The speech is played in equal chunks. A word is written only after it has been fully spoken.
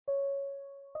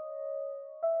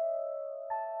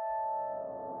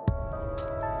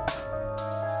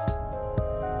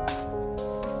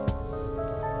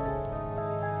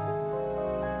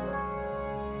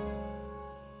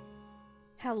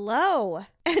Hello,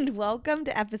 and welcome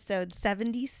to episode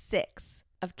 76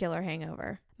 of Killer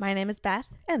Hangover. My name is Beth.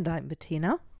 And I'm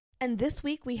Bettina. And this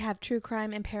week we have true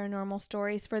crime and paranormal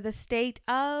stories for the state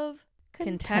of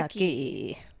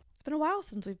Kentucky. It's been a while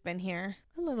since we've been here.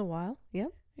 A little while,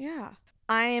 yep. Yeah.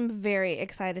 I am very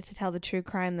excited to tell the true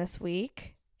crime this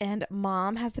week. And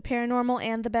Mom has the paranormal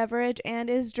and the beverage and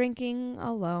is drinking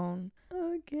alone.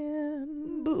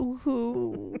 Again.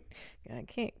 Boo-hoo. I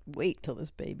can't wait till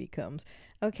this baby comes.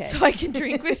 Okay. So I can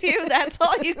drink with you? That's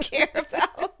all you care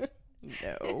about?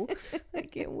 No. I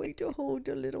can't wait to hold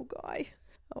the little guy.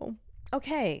 Oh.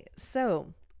 Okay.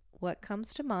 So what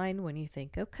comes to mind when you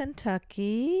think of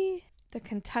Kentucky? The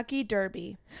Kentucky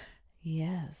Derby.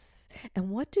 Yes. And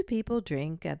what do people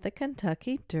drink at the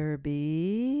Kentucky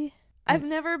Derby? I've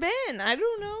never been. I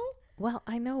don't know. Well,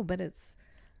 I know, but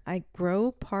I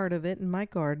grow part of it in my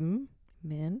garden.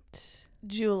 Mint.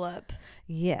 Julep.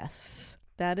 Yes,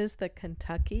 that is the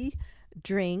Kentucky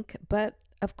drink. But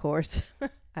of course,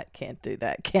 I can't do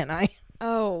that, can I?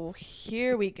 Oh,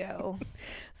 here we go.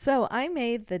 So I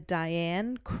made the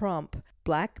Diane Crump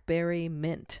Blackberry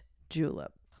Mint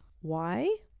Julep. Why?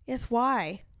 Yes,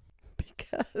 why?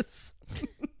 Because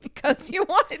you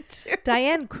wanted to.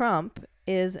 Diane Crump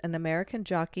is an American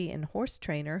jockey and horse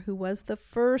trainer who was the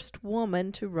first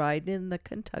woman to ride in the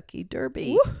Kentucky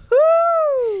Derby.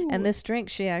 Woohoo! And this drink,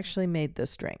 she actually made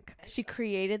this drink. She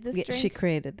created this drink? She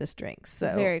created this drink.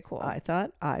 So very cool. I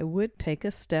thought I would take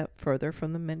a step further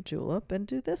from the mint julep and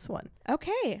do this one.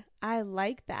 Okay, I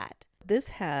like that. This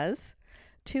has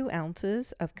 2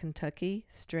 ounces of Kentucky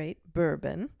straight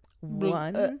bourbon,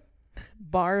 1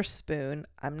 bar spoon.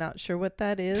 I'm not sure what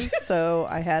that is, so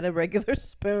I had a regular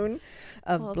spoon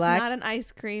of black. It's not an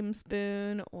ice cream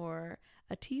spoon or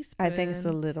a teaspoon. I think it's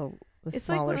a little. It's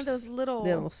smaller, like one of those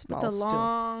little small with the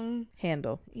long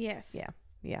handle. Yes.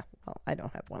 Yeah. Well, I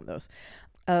don't have one of those.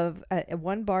 Of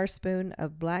 1 bar spoon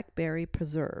of blackberry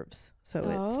preserves. So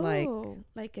it's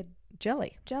like a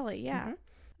jelly. Jelly, yeah. Mm-hmm.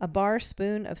 A bar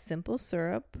spoon of simple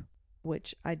syrup,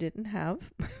 which I didn't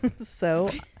have.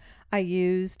 So I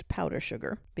used powder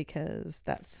sugar because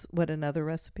that's what another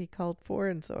recipe called for.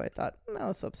 And so I thought,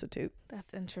 I'll substitute.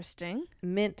 That's interesting.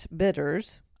 Mint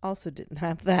bitters, also didn't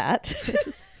have that.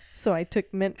 So I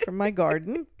took mint from my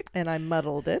garden and I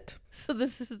muddled it. So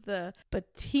this is the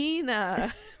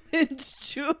Bettina mint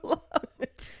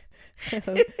julep.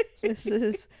 This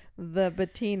is the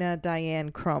Bettina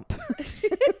Diane Crump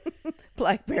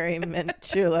Blackberry mint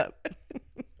julep.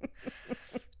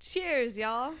 Cheers,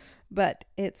 y'all. But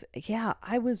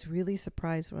I was really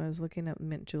surprised when I was looking at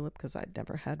mint julep because I'd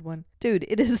never had one. Dude,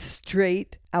 it is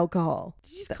straight alcohol.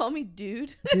 Did you just call me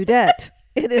dude? Dudette.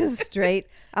 It is straight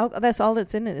alcohol. That's all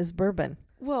that's in it is bourbon.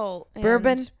 Well,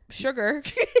 bourbon, sugar.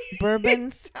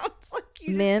 Bourbon, sounds like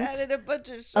you mint, just added a bunch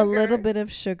of sugar. A little bit of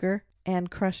sugar,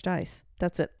 and crushed ice.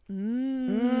 That's it.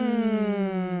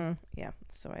 Yeah,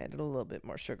 so I added a little bit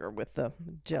more sugar with the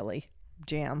jelly,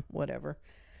 jam, whatever.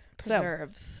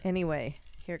 Preserves. So, anyway,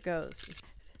 here goes.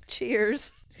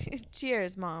 Cheers.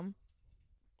 Cheers, Mom.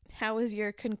 How is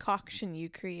your concoction you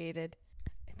created?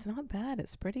 It's not bad.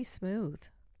 It's pretty smooth.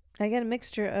 I get a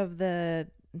mixture of the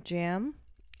jam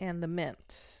and the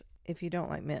mint. If you don't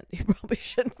like mint, you probably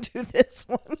shouldn't do this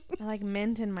one. I like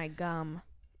mint in my gum.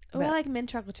 Oh, I like mint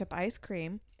chocolate chip ice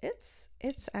cream. It's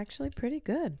actually pretty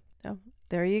good. Oh,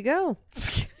 there you go.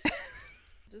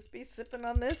 Just be sipping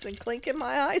on this and clinking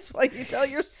my ice while you tell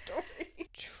your story.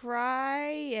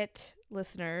 Try it,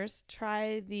 listeners.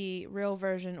 Try the real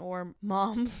version or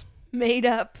Mom's made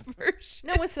up version.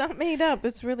 No, it's not made up.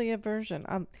 It's really a version.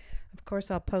 Of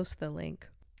course, I'll post the link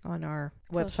on our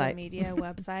website. Social media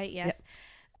website, yes. Yep.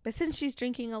 But since she's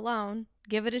drinking alone,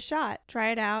 give it a shot.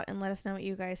 Try it out and let us know what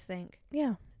you guys think.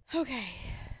 Yeah. Okay.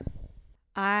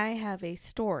 I have a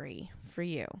story for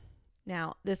you.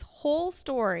 Now, this whole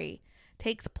story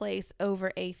takes place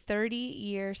over a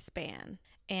 30-year span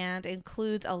and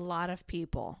includes a lot of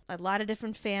people, a lot of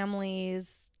different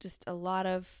families, just a lot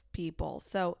of people.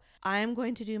 So I'm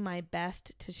going to do my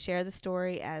best to share the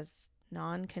story as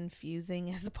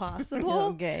non-confusing as possible.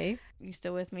 Okay. You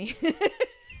still with me?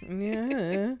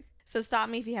 Yeah. So stop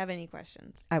me if you have any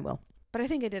questions. I will. But I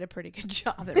think I did a pretty good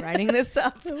job at writing this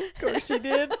up. Of course you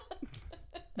did.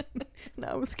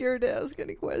 Now I'm scared to ask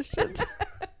any questions.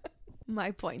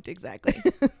 My point, exactly.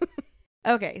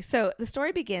 Okay, so the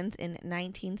story begins in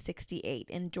 1968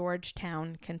 in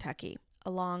Georgetown, Kentucky,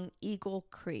 along Eagle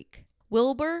Creek.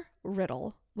 Wilbur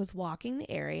Riddle was walking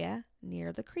the area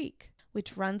near the creek,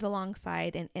 which runs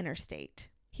alongside an interstate.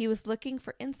 He was looking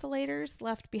for insulators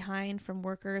left behind from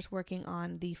workers working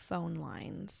on the phone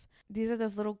lines. These are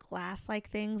those little glass-like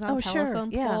things on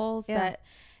telephone poles that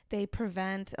they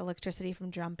prevent electricity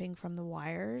from jumping from the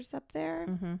wires up there.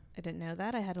 Mm-hmm. I didn't know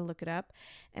that. I had to look it up.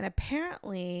 And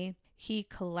apparently he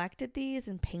collected these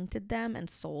and painted them and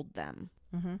sold them.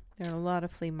 Mm-hmm. There are a lot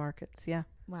of flea markets. Yeah.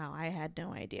 Wow, I had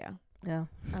no idea. Yeah.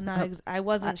 I'm not. I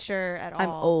wasn't sure at all. I'm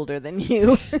older than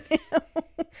you.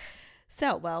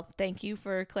 So, well, thank you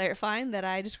for clarifying that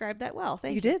I described that well.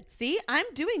 Thank you. You did. See,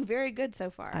 I'm doing very good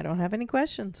so far. I don't have any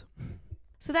questions.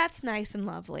 So that's nice and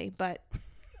lovely, but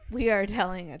we are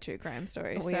telling a true crime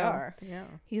story. We are. Yeah.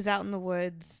 He's out in the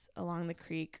woods along the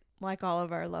creek, like all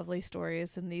of our lovely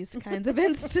stories in these kinds of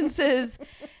instances.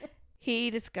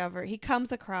 He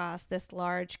comes across this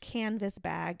large canvas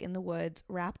bag in the woods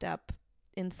wrapped up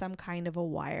in some kind of a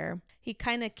wire. He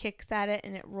kind of kicks at it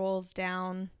and it rolls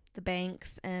down the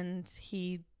banks, and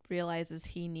he realizes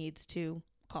he needs to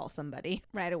call somebody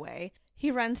right away.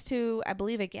 He runs to, I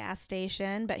believe, a gas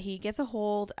station, but he gets a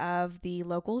hold of the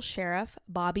local sheriff,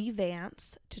 Bobby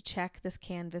Vance, to check this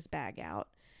canvas bag out.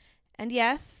 And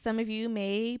yes, some of you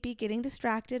may be getting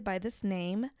distracted by this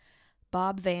name.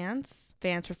 Bob Vance.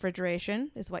 Vance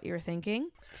Refrigeration is what you're thinking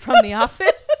from The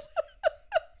Office.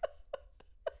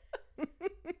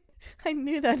 I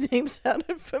knew that name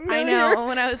sounded familiar. I know.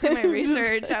 When I was doing my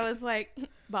research, I was like,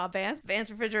 Bob Vance, Vance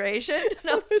Refrigeration. And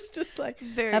I was just like,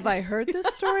 have I heard this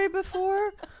story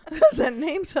before? Because that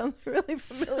name sounds really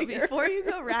familiar. So before you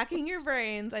go racking your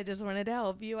brains, I just wanted to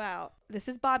help you out. This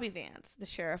is Bobby Vance, the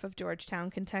sheriff of Georgetown,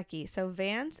 Kentucky. So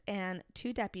Vance and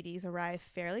 2 deputies arrive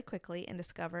fairly quickly and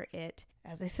discover it,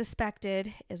 as they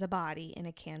suspected, is a body in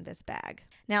a canvas bag.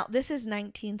 Now, this is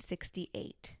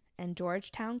 1968. And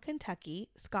Georgetown, Kentucky,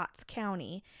 Scotts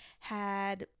County,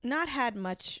 had not had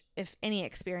much, if any,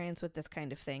 experience with this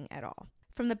kind of thing at all.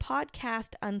 From the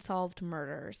podcast Unsolved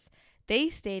Murders, they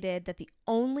stated that the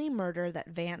only murder that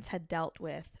Vance had dealt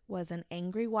with was an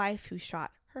angry wife who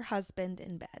shot her husband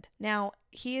in bed. Now,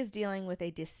 he is dealing with a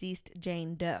deceased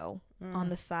Jane Doe on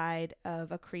the side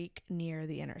of a creek near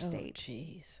the interstate. Oh,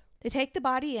 jeez. They take the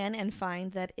body in and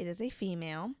find that it is a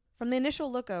female. From the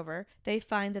initial look over, they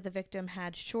find that the victim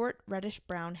had short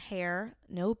reddish-brown hair,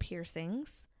 no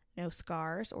piercings, no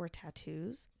scars or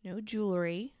tattoos, no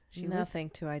jewelry.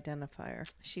 Nothing to identify her.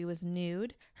 She was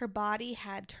nude. Her body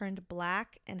had turned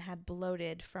black and had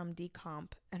bloated from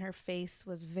decomp, and her face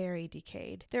was very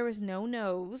decayed. There was no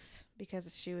nose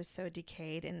because she was so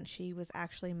decayed, and she was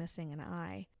actually missing an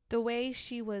eye. The way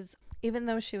she was... Even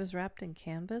though she was wrapped in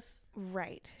canvas?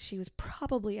 Right. She was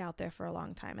probably out there for a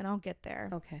long time, and I'll get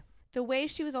there. Okay. The way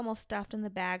she was almost stuffed in the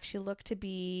bag, she looked to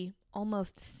be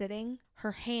almost sitting.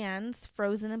 Her hands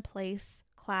frozen in place,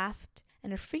 clasped,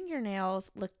 and her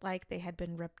fingernails looked like they had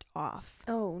been ripped off.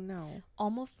 Oh, no.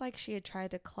 Almost like she had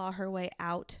tried to claw her way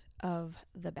out of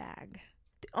the bag.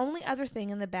 The only other thing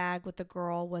in the bag with the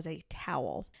girl was a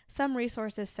towel. Some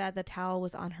resources said the towel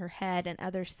was on her head, and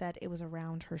others said it was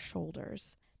around her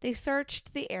shoulders. They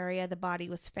searched the area the body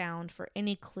was found for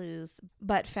any clues,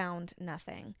 but found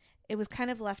nothing. It was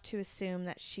kind of left to assume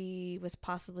that she was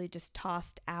possibly just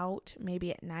tossed out,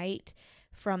 maybe at night,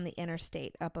 from the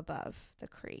interstate up above the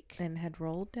creek. And had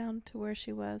rolled down to where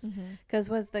she was? Mm-hmm. Because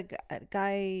was the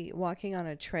guy walking on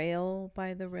a trail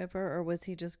by the river, or was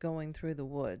he just going through the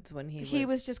woods when he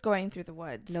was just going through the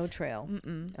woods. No trail.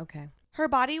 Mm-mm. Okay. Her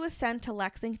body was sent to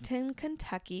Lexington,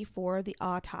 Kentucky for the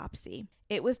autopsy.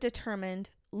 It was determined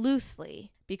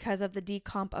loosely, because of the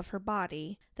decomp of her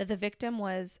body, that the victim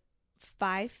was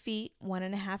 5 feet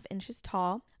 1.5 inches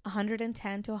tall,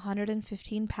 110 to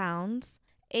 115 pounds.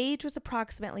 Age was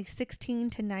approximately 16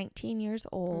 to 19 years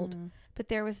old, but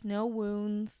there was no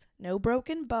wounds, no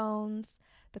broken bones.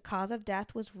 The cause of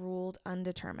death was ruled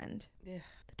undetermined. Yeah.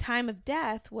 The time of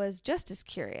death was just as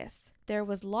curious. There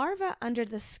was larvae under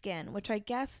the skin, which I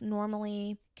guess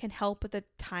normally can help with the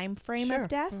time frame of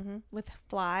death with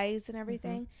flies and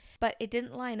everything. But it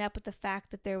didn't line up with the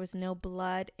fact that there was no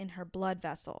blood in her blood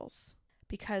vessels.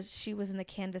 Because she was in the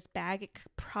canvas bag, it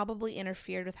probably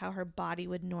interfered with how her body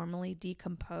would normally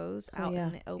decompose out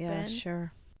in the open. Yeah,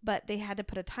 sure. But they had to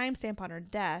put a timestamp on her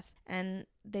death, and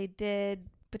they did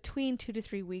between 2 to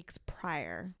 3 weeks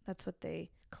prior. That's what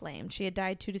they claimed. She had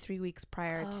died 2 to 3 weeks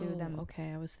prior to them.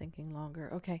 Okay, I was thinking longer.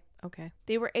 Okay.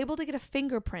 They were able to get a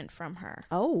fingerprint from her.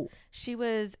 Oh. She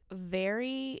was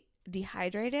very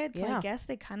dehydrated. So Yeah. I guess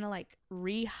they kind of like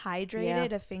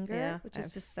rehydrated a finger, which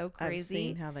is just so crazy. I've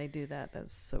seen how they do that.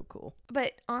 That's so cool.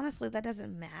 But honestly, that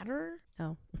doesn't matter.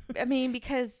 Oh. I mean,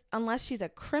 because unless she's a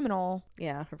criminal.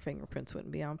 Yeah, her fingerprints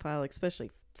wouldn't be on file,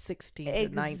 especially 16 to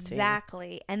 19.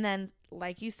 Exactly. And then,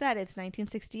 like you said, it's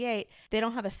 1968. They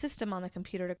don't have a system on the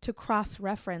computer to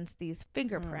cross-reference these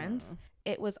fingerprints.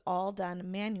 It was all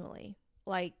done manually,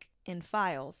 like in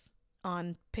files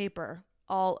on paper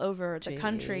all over the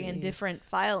country in different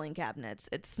filing cabinets.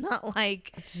 It's not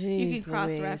like you can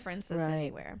cross-reference this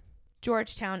anywhere.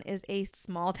 Georgetown is a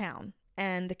small town,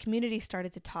 and the community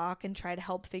started to talk and try to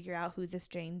help figure out who this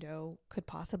Jane Doe could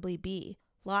possibly be.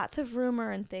 Lots of rumor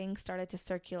and things started to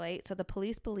circulate, so the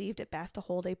police believed it best to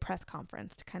hold a press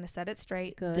conference to kind of set it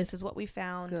straight. Good. This is what we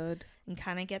found. Good. And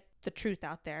kind of get the truth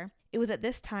out there. It was at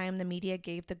this time the media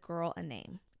gave the girl a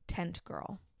name, Tent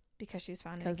Girl, because she was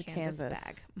found in a canvas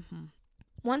bag. Mm-hmm.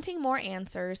 Wanting more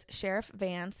answers, Sheriff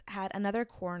Vance had another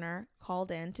coroner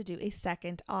called in to do a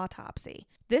second autopsy,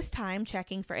 this time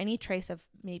checking for any trace of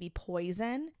maybe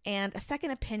poison and a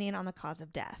second opinion on the cause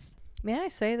of death. May I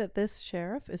say that this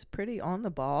sheriff is pretty on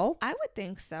the ball? I would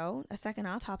think so. A second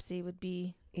autopsy would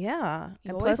be... Yeah.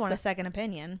 You always want a second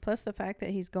opinion. Plus the fact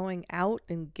that he's going out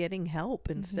and getting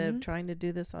help instead of trying to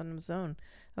do this on his own.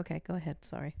 Okay, go ahead.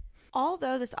 Sorry.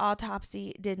 Although this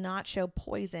autopsy did not show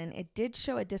poison, it did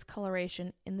show a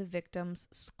discoloration in the victim's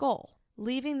skull,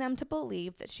 leaving them to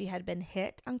believe that she had been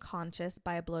hit unconscious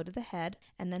by a blow to the head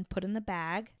and then put in the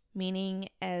bag, meaning,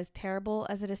 as terrible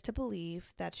as it is to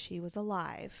believe, that she was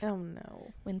alive. Oh,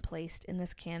 no. When placed in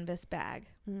this canvas bag.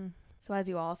 So as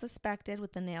you all suspected,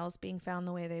 with the nails being found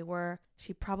the way they were,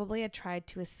 she probably had tried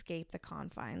to escape the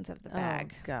confines of the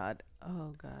bag. Oh, God.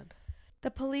 Oh, God.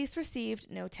 The police received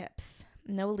no tips,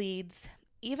 no leads,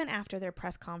 even after their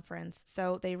press conference,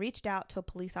 so they reached out to a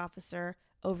police officer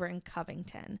over in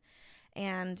Covington.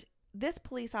 And this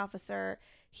police officer,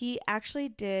 he actually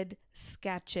did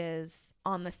sketches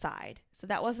on the side. So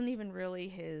that wasn't even really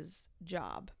his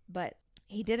job, but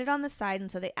he did it on the side. And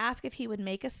so they asked if he would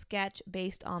make a sketch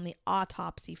based on the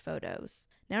autopsy photos.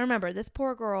 Now remember, this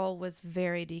poor girl was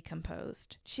very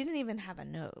decomposed. She didn't even have a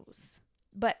nose.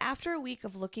 But after a week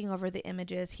of looking over the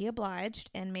images, he obliged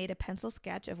and made a pencil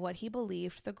sketch of what he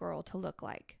believed the girl to look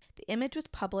like. The image was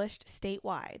published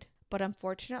statewide, but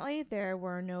unfortunately, there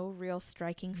were no real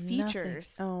striking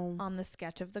features on the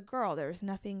sketch of the girl. There was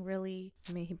nothing really...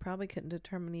 I mean, he probably couldn't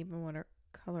determine even what her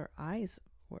color eyes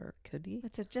were, could he?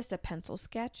 It's just a pencil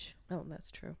sketch. Oh,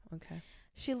 that's true. Okay.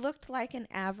 She looked like an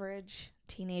average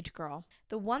teenage girl.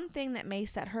 The one thing that may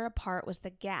set her apart was the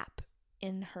gap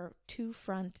in her two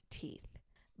front teeth,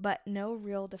 but no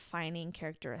real defining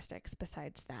characteristics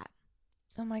besides that.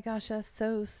 Oh my gosh, that's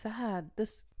so sad.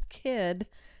 This kid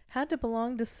had to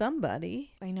belong to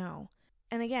somebody. I know.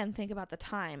 And again, think about the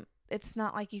time. It's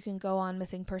not like you can go on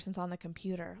missing persons on the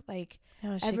computer. Like,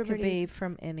 she could be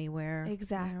from anywhere.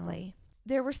 Exactly. You know.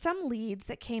 There were some leads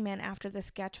that came in after the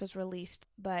sketch was released,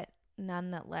 but none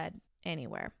that led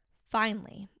anywhere.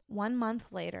 Finally, 1 month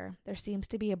later, there seems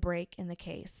to be a break in the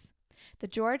case. The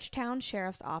Georgetown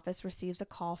Sheriff's Office receives a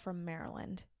call from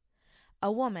Maryland.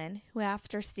 A woman who,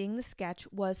 after seeing the sketch,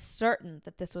 was certain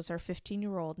that this was her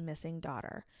 15-year-old missing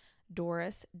daughter,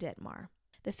 Doris Ditmar.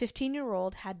 The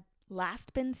 15-year-old had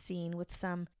last been seen with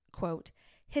some, quote,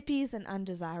 hippies and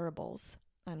undesirables,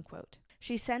 unquote.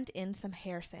 She sent in some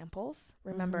hair samples.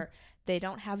 Remember, they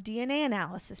don't have DNA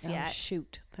analysis yet. Oh,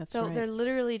 shoot. That's so right. They're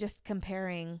literally just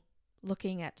comparing,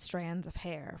 looking at strands of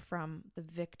hair from the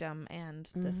victim and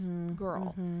this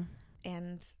girl.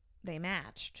 And they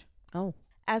matched. Oh.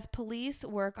 As police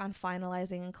work on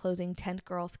finalizing and closing Tent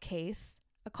Girl's case,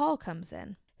 a call comes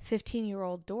in.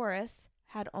 15-year-old Doris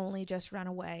had only just run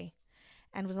away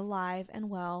and was alive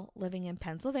and well, living in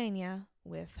Pennsylvania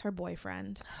with her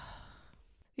boyfriend.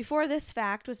 Before this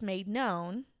fact was made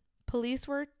known, police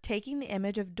were taking the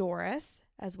image of Doris,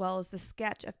 as well as the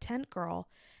sketch of Tent Girl,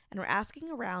 and were asking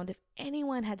around if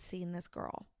anyone had seen this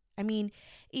girl. I mean,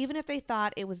 even if they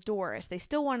thought it was Doris, they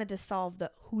still wanted to solve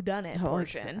the whodunit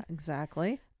portion.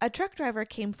 Exactly. A truck driver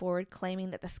came forward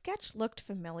claiming that the sketch looked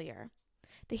familiar,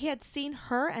 that he had seen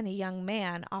her and a young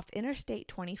man off Interstate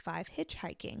 25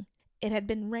 hitchhiking. It had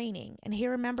been raining, and he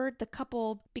remembered the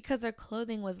couple because their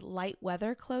clothing was light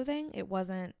weather clothing. It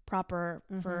wasn't proper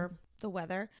for the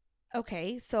weather.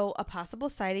 Okay, so a possible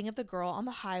sighting of the girl on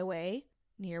the highway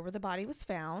near where the body was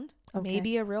found. Okay.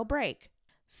 Maybe a real break.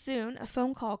 Soon, a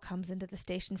phone call comes into the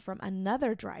station from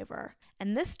another driver,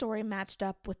 and this story matched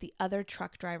up with the other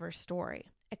truck driver's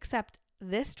story, except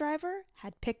this driver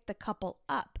had picked the couple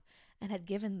up and had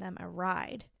given them a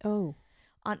ride. Oh.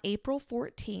 On April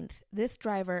 14th, this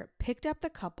driver picked up the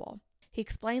couple. He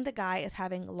explained the guy as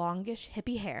having longish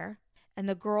hippie hair, and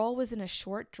the girl was in a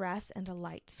short dress and a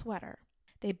light sweater.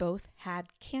 They both had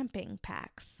camping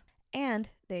packs, and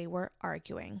they were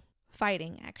arguing.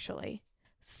 Fighting, actually.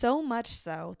 So much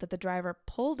so that the driver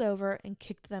pulled over and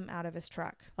kicked them out of his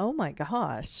truck. Oh my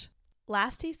gosh.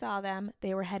 Last he saw them,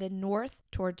 they were headed north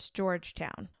towards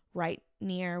Georgetown, right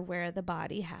near where the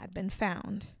body had been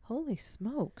found. Holy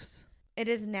smokes. It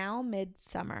is now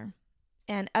midsummer,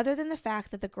 and other than the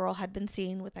fact that the girl had been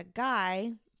seen with a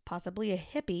guy, possibly a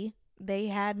hippie, they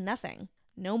had nothing.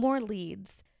 No more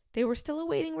leads. They were still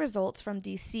awaiting results from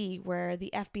DC, where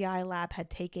the FBI lab had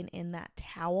taken in that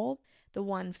towel, the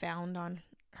one found on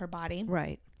her body.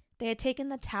 Right. They had taken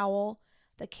the towel,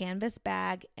 the canvas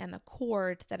bag, and the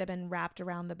cord that had been wrapped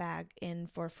around the bag in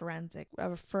for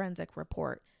a forensic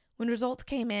report. When results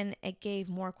came in, it gave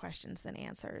more questions than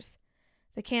answers.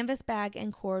 The canvas bag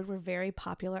and cord were very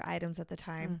popular items at the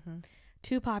time,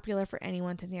 too popular for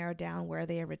anyone to narrow down where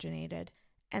they originated.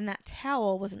 And that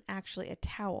towel wasn't actually a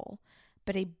towel,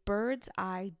 but a bird's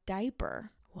eye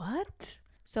diaper. What?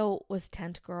 So was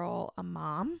Tent Girl a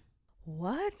mom?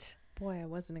 What? Boy, I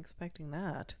wasn't expecting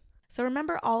that. So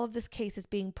remember, all of this case is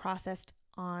being processed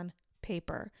on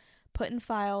paper, put in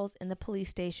files in the police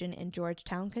station in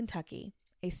Georgetown, Kentucky,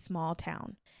 a small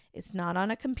town. It's not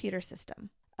on a computer system.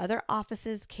 Other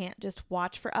offices can't just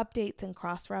watch for updates and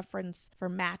cross-reference for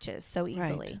matches so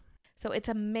easily. Right. So it's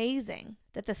amazing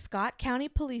that the Scott County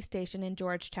Police Station in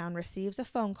Georgetown receives a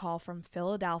phone call from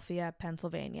Philadelphia,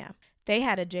 Pennsylvania. They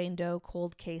had a Jane Doe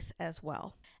cold case as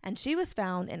well. And she was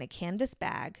found in a canvas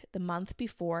bag the month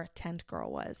before Tent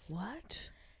Girl was. What?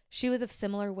 She was of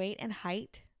similar weight and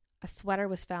height. A sweater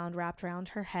was found wrapped around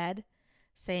her head,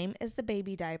 same as the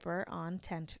baby diaper on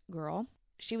Tent Girl.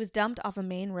 She was dumped off a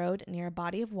main road near a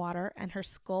body of water, and her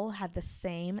skull had the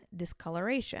same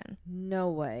discoloration.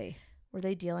 No way. Were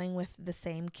they dealing with the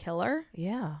same killer?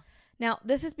 Yeah. Now,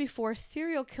 this is before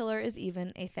serial killer is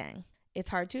even a thing. It's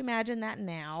hard to imagine that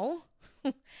now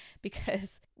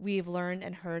because we've learned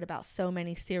and heard about so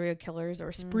many serial killers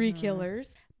or spree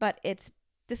killers, but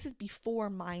this is before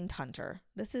Mindhunter.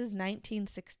 This is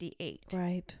 1968.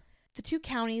 Right. The two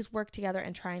counties work together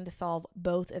in trying to solve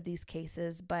both of these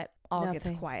cases, but all gets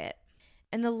quiet.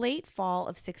 In the late fall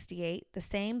of 68, the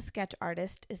same sketch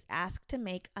artist is asked to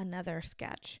make another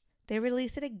sketch. They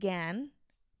release it again.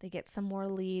 They get some more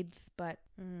leads, but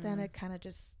then it kind of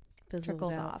just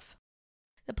trickles off.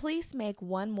 The police make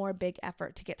one more big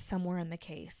effort to get somewhere in the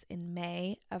case in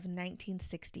May of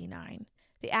 1969.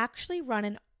 They actually run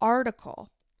an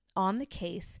article on the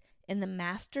case in the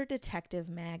Master Detective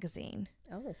magazine,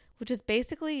 which is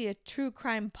basically a true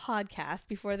crime podcast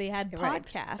before they had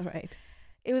podcasts. Right.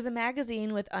 It was a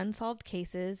magazine with unsolved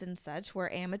cases and such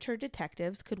where amateur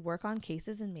detectives could work on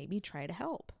cases and maybe try to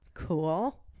help.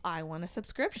 Cool. I want a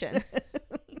subscription.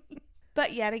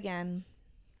 But yet again,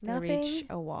 they reach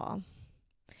a wall.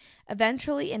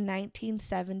 Eventually, in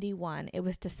 1971, it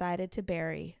was decided to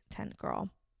bury Tent Girl.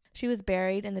 She was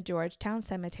buried in the Georgetown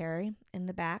Cemetery. In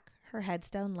the back, her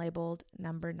headstone labeled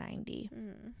number 90.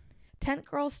 Tent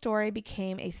Girl's story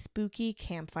became a spooky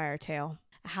campfire tale,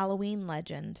 a Halloween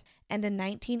legend, and in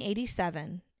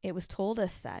 1987, it was told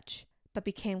as such, but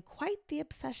became quite the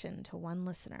obsession to one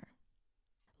listener.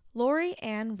 Lori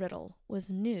Ann Riddle was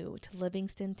new to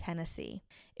Livingston, Tennessee.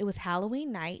 It was Halloween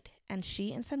night, and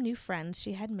she and some new friends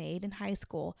she had made in high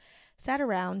school sat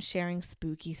around sharing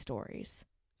spooky stories.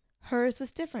 Hers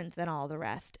was different than all the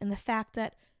rest in the fact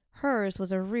that hers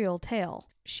was a real tale.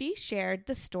 She shared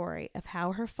the story of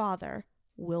how her father,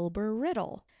 Wilbur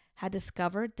Riddle, had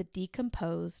discovered the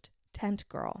decomposed Tent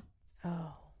Girl.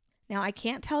 Oh. Now, I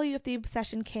can't tell you if the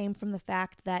obsession came from the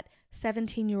fact that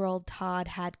 17-year-old Todd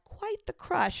had quite the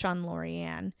crush on Lori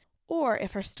Ann, or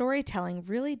if her storytelling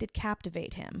really did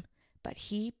captivate him, but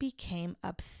he became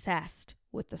obsessed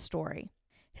with the story.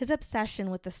 His obsession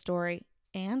with the story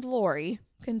and Lori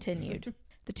continued.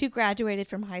 The two graduated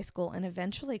from high school and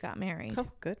eventually got married. Oh,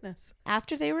 goodness.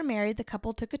 After they were married, the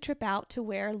couple took a trip out to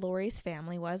where Lori's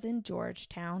family was in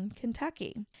Georgetown,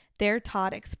 Kentucky. There,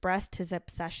 Todd expressed his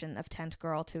obsession of Tent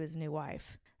Girl to his new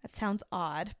wife. That sounds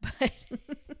odd,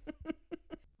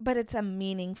 but it's a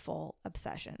meaningful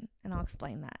obsession, and I'll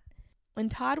explain that. When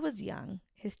Todd was young,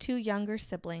 his two younger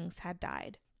siblings had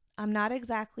died. I'm not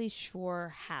exactly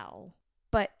sure how,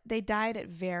 but they died at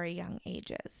very young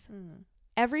ages.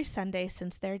 Every Sunday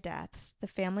since their deaths, the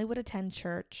family would attend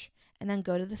church and then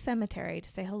go to the cemetery to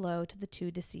say hello to the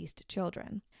two deceased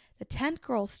children. The Tent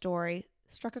Girl story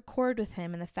struck a chord with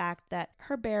him in the fact that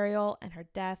her burial and her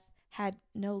death had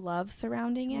no love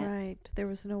surrounding it. Right. There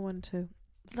was no one to...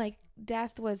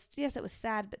 death was, yes, it was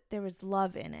sad, but there was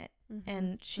love in it.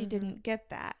 And she didn't get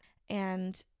that.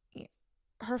 And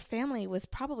her family was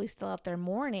probably still out there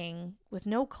mourning with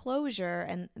no closure,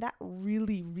 and that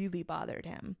really, really bothered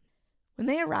him. When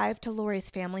they arrived to Lori's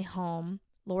family home,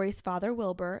 Lori's father,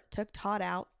 Wilbur, took Todd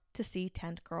out to see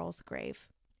Tent Girl's grave.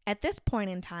 At this point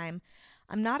in time,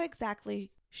 I'm not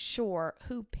exactly sure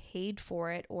who paid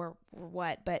for it or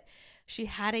what, but she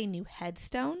had a new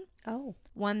headstone. Oh.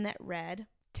 One that read,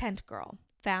 Tent Girl,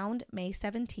 found May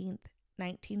 17th,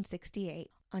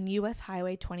 1968 on U.S.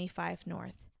 Highway 25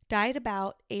 North. Died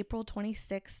about April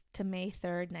 26th to May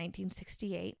 3rd,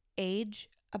 1968. Age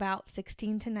about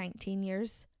 16 to 19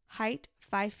 years. Height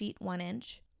 5 feet 1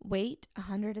 inch. Weight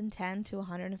 110 to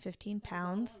 115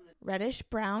 pounds. Reddish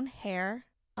brown hair,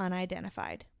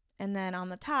 unidentified. And then on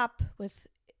the top,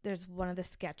 there's one of the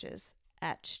sketches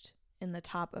etched in the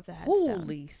top of the headstone.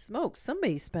 Holy smokes.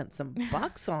 Somebody spent some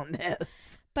bucks on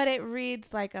this. But it reads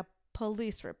like a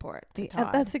police report to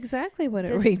Todd. That's exactly what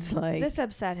it reads like. This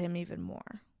upset him even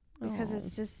more because it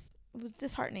was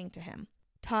disheartening to him.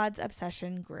 Todd's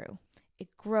obsession grew. It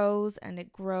grows and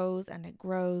it grows and it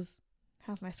grows.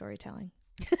 How's my storytelling?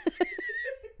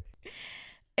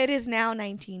 It is now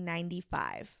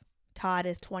 1995. Todd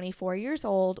is 24 years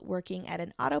old, working at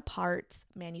an auto parts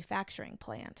manufacturing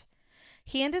plant.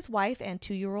 He and his wife and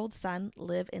 2-year-old son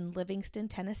live in Livingston,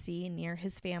 Tennessee, near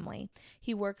his family.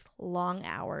 He works long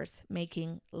hours,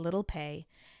 making little pay,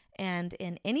 and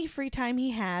in any free time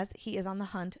he has, he is on the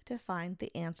hunt to find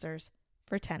the answers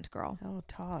for Tent Girl. Oh,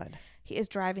 Todd. He is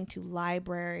driving to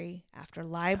library after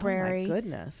library. Oh, my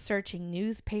goodness. Searching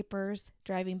newspapers,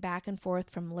 driving back and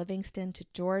forth from Livingston to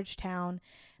Georgetown,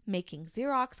 making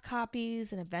Xerox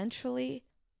copies, and eventually,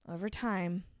 over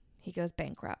time, he goes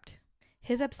bankrupt.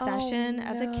 His obsession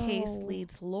of the case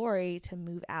leads Lori to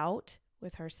move out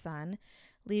with her son,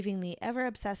 leaving the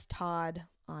ever-obsessed Todd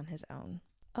on his own.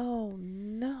 Oh,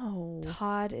 no.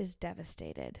 Todd is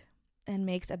devastated and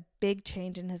makes a big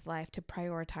change in his life to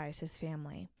prioritize his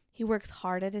family. He works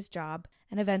hard at his job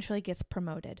and eventually gets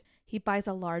promoted. He buys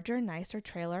a larger, nicer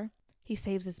trailer. He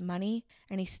saves his money,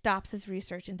 and he stops his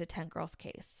research into Tent Girl's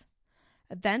case.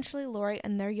 Eventually, Lori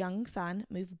and their young son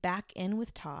move back in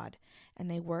with Todd,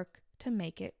 and they work to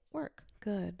make it work.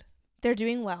 Good. They're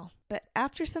doing well, but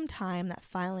after some time, that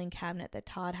filing cabinet that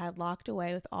Todd had locked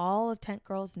away with all of Tent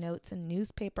Girl's notes and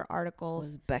newspaper articles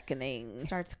was beckoning.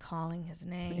 Starts calling his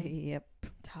name. Yep.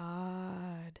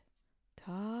 Todd.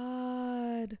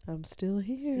 I'm still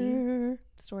here.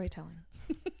 See? Storytelling.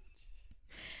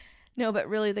 No, but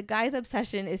really, the guy's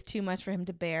obsession is too much for him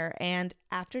to bear, and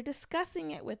after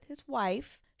discussing it with his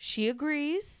wife, she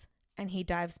agrees, and he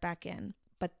dives back in.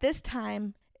 But this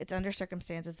time, it's under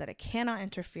circumstances that it cannot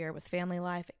interfere with family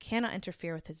life. It cannot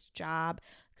interfere with his job,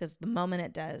 because the moment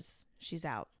it does, she's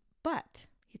out. But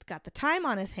he's got the time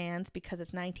on his hands because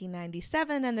it's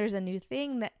 1997 and there's a new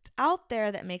thing that's out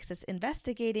there that makes this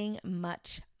investigating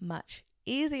much, much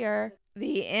easier.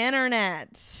 The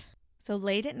internet. So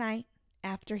late at night,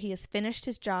 after he has finished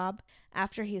his job,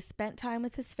 after he has spent time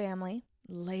with his family,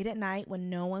 late at night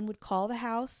when no one would call the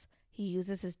house, he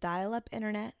uses his dial-up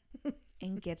internet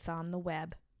and gets on the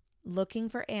web, looking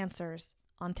for answers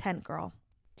on Tent Girl.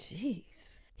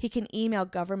 Jeez. He can email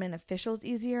government officials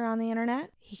easier on the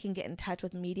internet. He can get in touch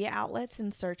with media outlets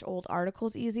and search old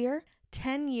articles easier.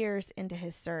 10 years into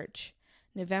his search,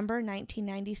 November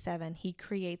 1997, he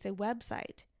creates a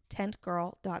website,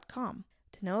 tentgirl.com.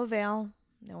 To no avail,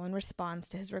 no one responds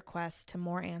to his requests to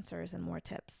more answers and more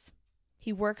tips.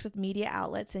 He works with media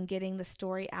outlets in getting the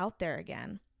story out there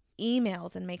again,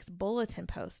 emails and makes bulletin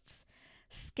posts,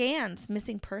 scans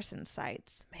missing persons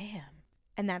sites. Man.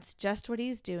 And that's just what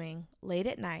he's doing late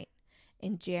at night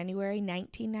in January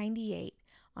 1998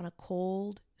 on a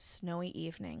cold, snowy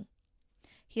evening.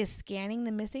 He is scanning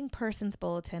the missing persons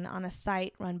bulletin on a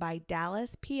site run by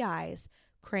Dallas PIs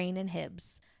Crane and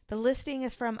Hibbs. The listing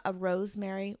is from a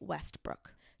Rosemary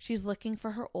Westbrook. She's looking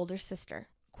for her older sister.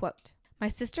 Quote, "My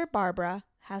sister Barbara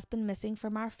has been missing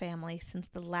from our family since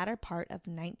the latter part of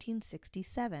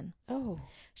 1967. Oh.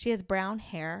 She has brown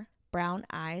hair, brown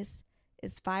eyes,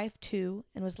 is 5'2",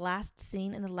 and was last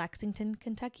seen in the Lexington,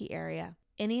 Kentucky area.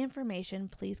 Any information,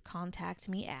 please contact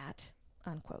me at,"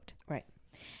 unquote. Right.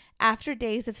 After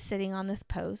days of sitting on this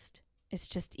post, it's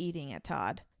just eating at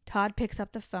Todd. Todd picks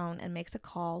up the phone and makes a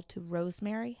call to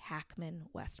Rosemary Hackman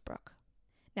Westbrook.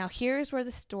 Now here's where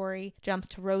the story jumps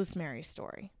to Rosemary's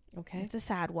story. Okay. It's a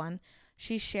sad one.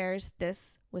 She shares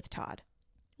this with Todd.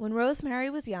 When Rosemary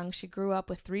was young, she grew up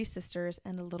with 3 sisters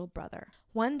and a little brother.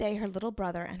 One day, her little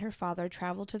brother and her father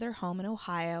traveled to their home in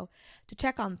Ohio to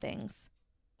check on things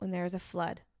when there was a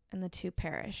flood and the 2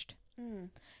 perished.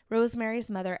 Rosemary's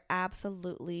mother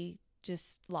absolutely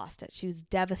just lost it. She was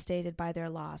devastated by their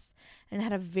loss and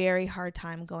had a very hard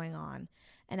time going on,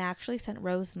 and actually sent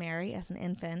Rosemary as an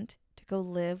infant to go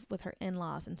live with her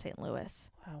in-laws in St. Louis.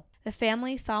 Wow. The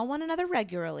family saw one another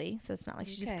regularly, so it's not like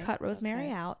she just cut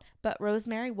Rosemary out, but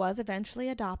Rosemary was eventually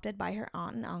adopted by her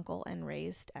aunt and uncle and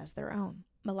raised as their own.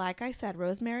 But like I said,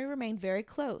 Rosemary remained very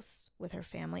close with her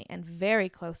family and very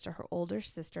close to her older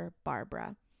sister,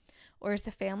 Barbara, or as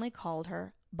the family called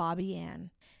her, Bobby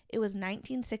Ann. It was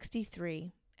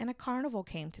 1963, and a carnival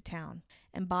came to town,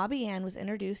 and Bobby Ann was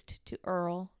introduced to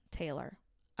Earl Taylor,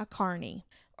 a carny.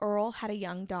 Earl had a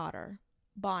young daughter,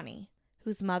 Bonnie,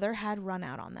 whose mother had run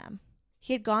out on them.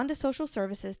 He had gone to social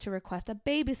services to request a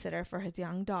babysitter for his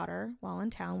young daughter while in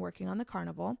town working on the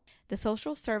carnival. The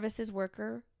social services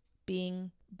worker,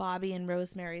 being Bobby and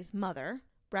Rosemary's mother,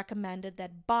 recommended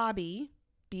that Bobby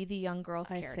be the young girl's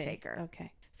caretaker.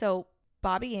 Okay. So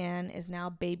Bobby Ann is now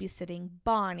babysitting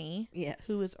Bonnie, Yes.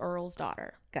 who is Earl's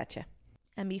daughter. Gotcha.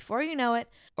 And before you know it,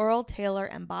 Earl Taylor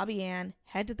and Bobby Ann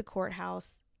head to the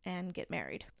courthouse and get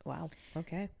married. Wow.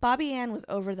 Okay. Bobby Ann was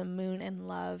over the moon in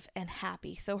love and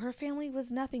happy, so her family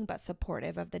was nothing but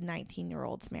supportive of the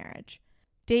 19-year-old's marriage.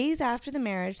 Days after the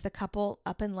marriage, the couple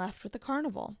up and left with the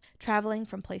carnival, traveling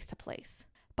from place to place.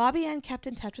 Bobby Ann kept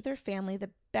in touch with her family the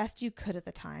best you could at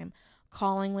the time,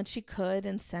 calling when she could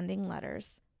and sending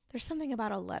letters. There's something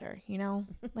about a letter, you know?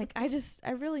 Like, I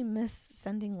really miss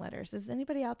sending letters. Does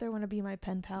anybody out there want to be my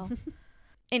pen pal?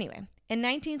 Anyway, in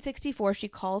 1964, she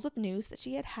calls with news that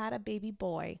she had had a baby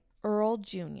boy, Earl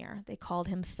Jr. They called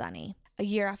him Sonny. A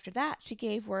year after that, she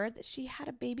gave word that she had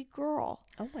a baby girl.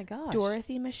 Oh my gosh.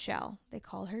 Dorothy Michelle. They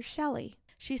called her Shelley.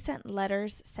 She sent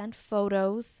letters, sent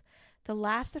photos. The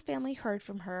last the family heard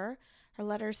from her, her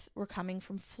letters were coming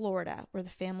from Florida, where the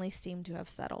family seemed to have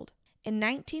settled. In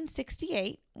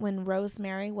 1968, when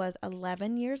Rosemary was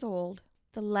 11 years old,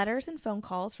 the letters and phone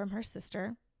calls from her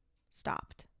sister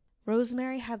stopped.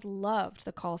 Rosemary had loved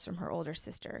the calls from her older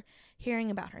sister,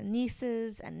 hearing about her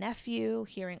nieces and nephew,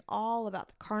 hearing all about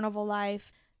the carnival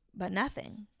life, but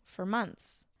nothing for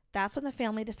months. That's when the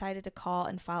family decided to call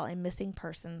and file a missing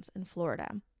persons in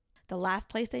Florida, the last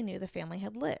place they knew the family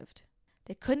had lived.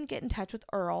 They couldn't get in touch with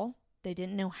Earl. They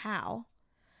didn't know how.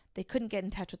 They couldn't get in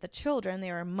touch with the children.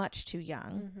 They were much too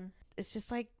young. Mm-hmm. It's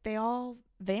just like they all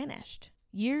vanished.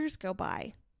 Years go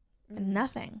by and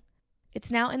nothing. It's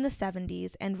now in the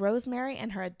 70s, and Rosemary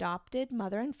and her adopted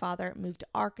mother and father moved to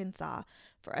Arkansas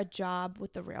for a job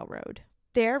with the railroad.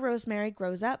 There, Rosemary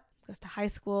grows up, goes to high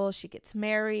school, she gets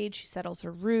married, she settles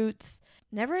her roots.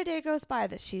 Never a day goes by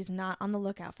that she's not on the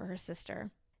lookout for her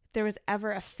sister. If there was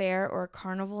ever a fair or a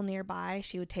carnival nearby,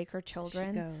 she would take her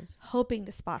children, hoping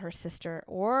to spot her sister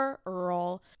or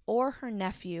Earl or her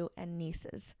nephew and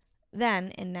nieces.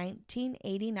 Then, in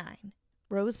 1989,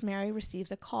 Rosemary receives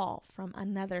a call from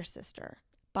another sister.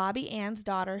 Bobby Ann's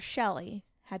daughter, Shelley,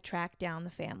 had tracked down the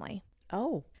family.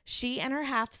 Oh. She and her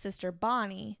half-sister,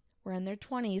 Bonnie, were in their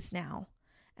 20s now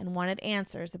and wanted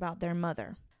answers about their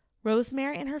mother.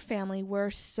 Rosemary and her family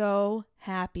were so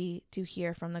happy to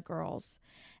hear from the girls,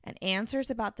 and answers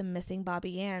about the missing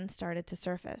Bobby Ann started to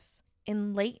surface.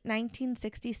 In late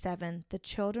 1967, the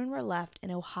children were left in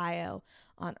Ohio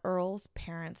on Earl's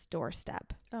parents'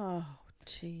 doorstep. Oh,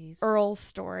 jeez. Earl's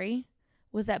story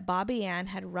was that Bobby Ann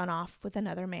had run off with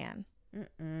another man.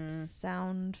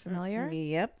 Sound familiar?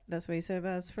 Yep, that's what he said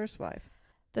about his first wife.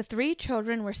 The three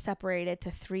children were separated to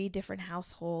 3 different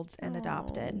households and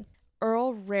adopted.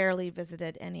 Earl rarely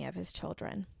visited any of his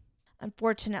children.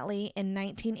 Unfortunately, in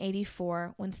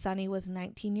 1984, when Sonny was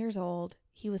 19 years old,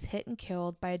 he was hit and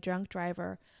killed by a drunk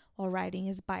driver while riding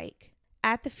his bike.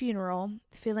 At the funeral,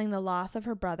 feeling the loss of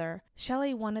her brother,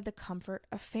 Shelley wanted the comfort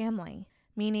of family,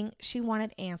 meaning she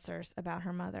wanted answers about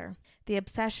her mother. The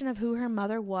obsession of who her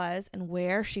mother was and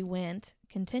where she went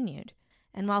continued.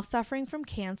 And while suffering from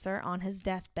cancer on his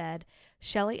deathbed,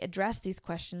 Shelley addressed these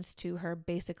questions to her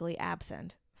basically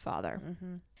absent father.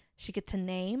 She gets a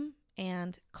name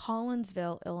and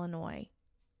Collinsville, Illinois.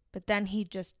 But then he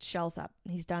just shells up.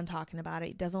 He's done talking about it.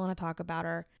 He doesn't want to talk about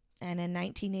her. And in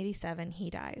 1987,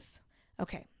 he dies.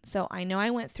 Okay, so I know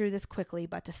I went through this quickly,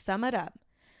 but to sum it up,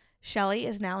 Shelley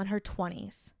is now in her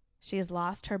 20s. She has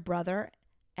lost her brother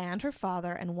and her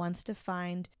father and wants to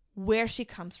find where she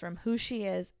comes from, who she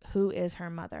is, who is her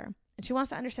mother. And she wants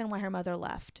to understand why her mother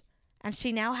left. And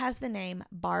she now has the name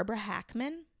Barbara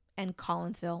Hackman and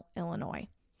Collinsville, Illinois.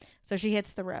 So she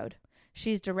hits the road.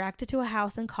 She's directed to a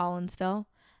house in Collinsville,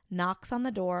 knocks on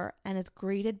the door, and is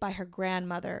greeted by her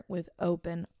grandmother with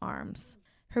open arms.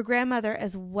 Her grandmother,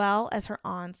 as well as her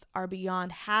aunts, are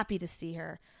beyond happy to see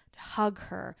her, to hug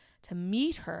her, to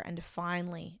meet her, and to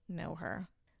finally know her.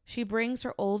 She brings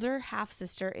her older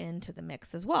half-sister into the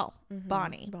mix as well,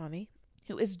 Bonnie,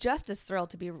 who is just as thrilled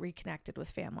to be reconnected with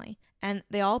family. And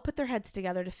they all put their heads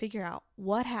together to figure out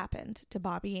what happened to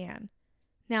Bobby Ann.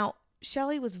 Now,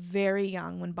 Shelley was very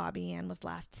young when Bobby Ann was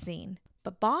last seen,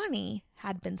 but Bonnie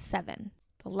had been 7.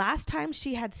 The last time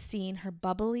she had seen her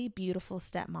bubbly, beautiful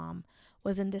stepmom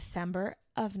was in December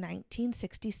of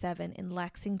 1967 in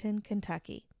Lexington,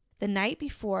 Kentucky. The night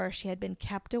before, she had been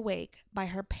kept awake by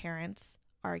her parents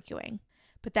arguing.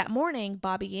 But that morning,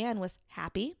 Bobby Ann was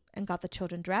happy and got the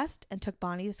children dressed and took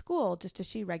Bonnie to school just as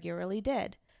she regularly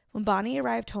did. When Bonnie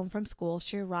arrived home from school,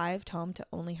 she arrived home to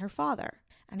only her father,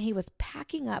 and he was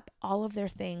packing up all of their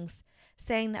things,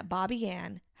 saying that Bobby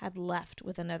Ann had left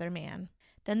with another man.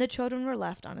 Then the children were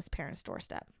left on his parents'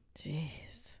 doorstep.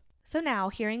 Jeez. So now,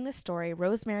 hearing this story,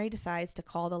 Rosemary decides to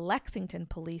call the Lexington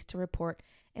police to report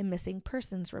a missing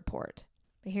persons report.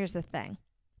 But here's the thing.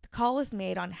 The call was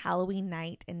made on Halloween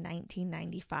night in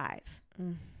 1995.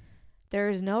 There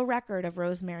is no record of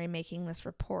Rosemary making this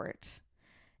report.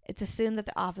 It's assumed that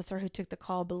the officer who took the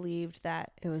call believed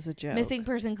that It was a joke. missing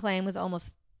person claim was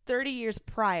almost 30 years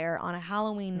prior on a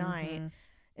Halloween night.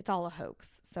 It's all a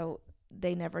hoax. So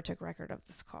they never took record of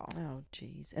this call. Oh,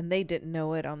 geez. And they didn't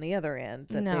know it on the other end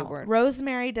that they weren't.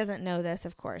 Rosemary doesn't know this,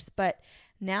 of course, but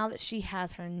now that she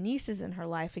has her nieces in her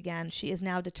life again, she is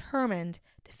now determined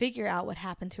to figure out what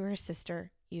happened to her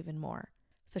sister even more.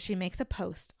 So she makes a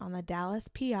post on the Dallas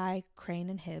PI Crane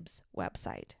and Hibbs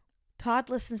website. Todd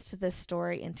listens to this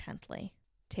story intently,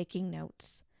 taking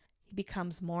notes. He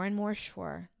becomes more and more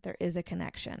sure there is a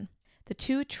connection. The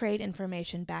two trade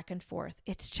information back and forth.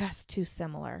 It's just too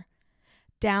similar.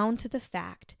 Down to the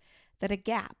fact that a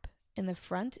gap in the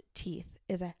front teeth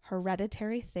is a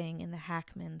hereditary thing in the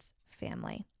Hackmans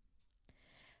family.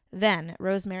 Then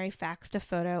Rosemary faxed a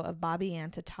photo of Bobby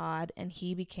Ann to Todd, and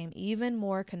he became even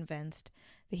more convinced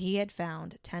that he had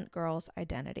found Tent Girl's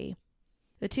identity.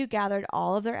 The two gathered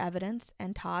all of their evidence,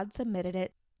 and Todd submitted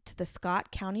it to the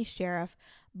Scott County Sheriff,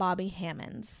 Bobby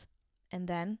Hammonds. And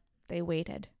then they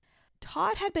waited.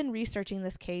 Todd had been researching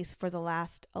this case for the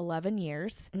last 11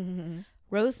 years.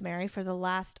 Rosemary for the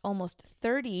last almost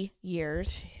 30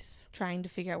 years. Jeez. Trying to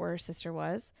figure out where her sister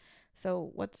was.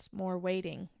 So what's more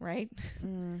waiting, right?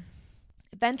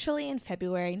 Eventually, in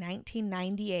February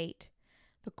 1998,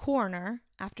 the coroner,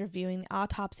 after viewing the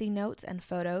autopsy notes and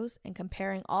photos and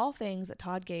comparing all things that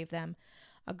Todd gave them,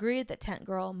 agreed that Tent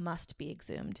Girl must be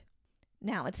exhumed.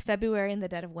 Now, it's February in the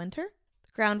dead of winter.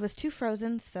 The ground was too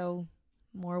frozen, so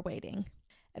more waiting.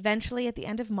 Eventually, at the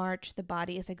end of March, the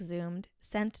body is exhumed,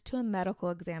 sent to a medical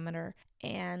examiner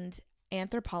and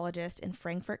anthropologist in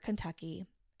Frankfort, Kentucky.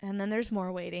 And then there's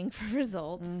more waiting for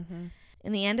results.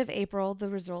 In the end of April, the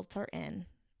results are in.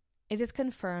 It is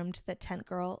confirmed that Tent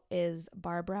Girl is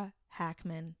Barbara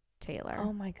Hackman Taylor.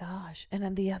 Oh my gosh. And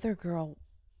then the other girl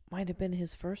might have been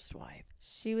his first wife.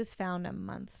 She was found a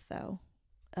month, though.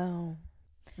 Oh.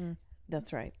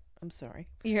 That's right. I'm sorry.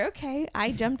 You're okay.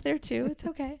 I jumped there too. It's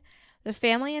okay. The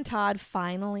family and Todd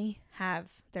finally have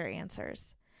their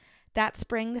answers. That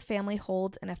spring, the family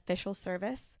holds an official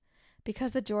service.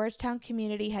 Because the Georgetown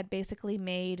community had basically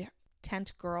made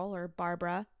Tent Girl, or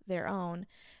Barbara, their own,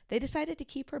 they decided to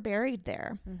keep her buried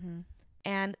there.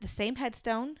 And the same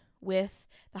headstone with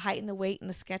the height and the weight and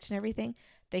the sketch and everything,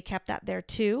 they kept that there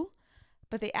too.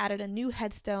 But they added a new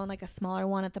headstone, like a smaller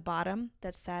one at the bottom,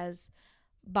 that says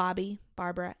Bobby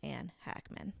Barbara Ann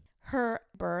Hackman. Her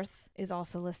birth is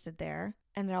also listed there,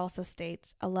 and it also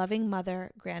states a loving mother,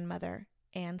 grandmother,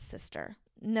 and sister.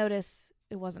 Notice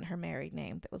it wasn't her married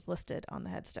name that was listed on the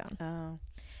headstone. Oh.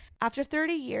 After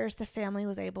 30 years, the family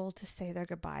was able to say their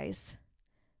goodbyes.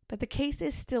 But the case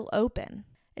is still open.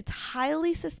 It's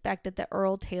highly suspected that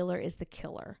Earl Taylor is the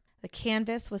killer. The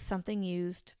canvas was something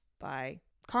used by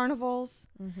carnivals.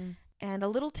 And a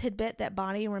little tidbit that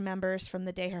Bonnie remembers from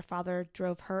the day her father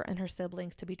drove her and her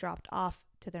siblings to be dropped off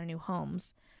to their new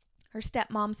homes. Her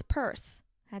stepmom's purse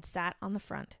had sat on the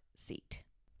front seat.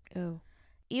 Oh.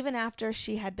 Even after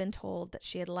she had been told that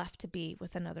she had left to be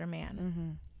with another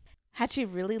man. Had she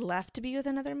really left to be with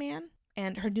another man?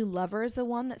 And her new lover is the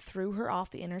one that threw her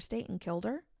off the interstate and killed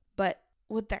her? But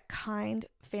would that kind,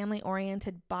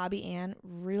 family-oriented Bobby Ann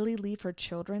really leave her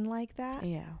children like that?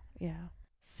 Yeah.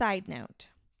 Side note.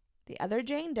 The other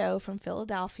Jane Doe from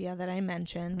Philadelphia that I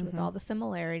mentioned with all the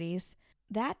similarities,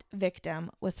 that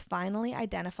victim was finally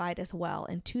identified as well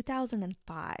in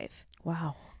 2005.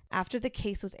 Wow. After the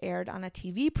case was aired on a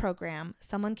TV program,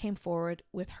 someone came forward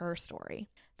with her story.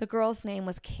 The girl's name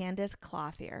was Candace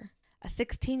Clothier. a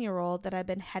 16-year-old that had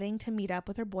been heading to meet up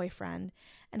with her boyfriend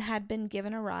and had been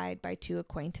given a ride by 2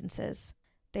 acquaintances.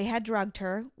 They had drugged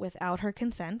her without her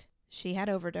consent. She had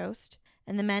overdosed,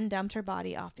 and the men dumped her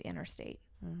body off the interstate.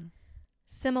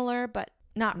 Similar, but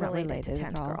not related to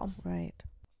Tent Girl. Right.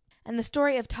 And the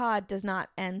story of Todd does not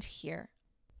end here.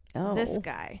 Oh. This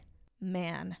guy,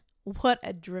 man, what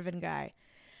a driven guy.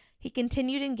 He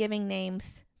continued in giving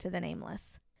names to the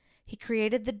nameless. He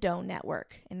created the Doe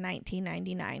Network in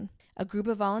 1999, a group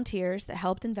of volunteers that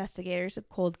helped investigators with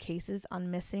cold cases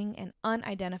on missing and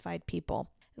unidentified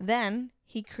people. Then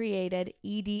he created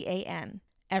EDAN,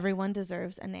 Everyone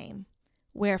Deserves a Name,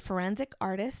 where forensic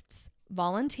artists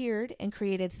volunteered and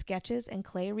created sketches and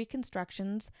clay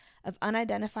reconstructions of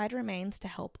unidentified remains to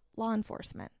help law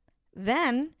enforcement.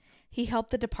 Then he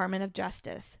helped the Department of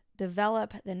Justice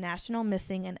develop the National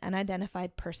Missing and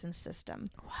Unidentified Persons System,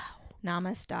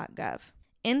 NamUs.gov.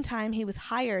 In time, he was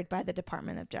hired by the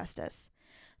Department of Justice,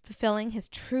 fulfilling his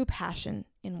true passion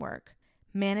in work,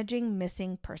 managing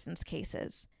missing persons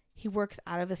cases. He works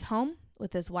out of his home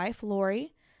with his wife,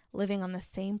 Lori, living on the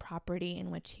same property in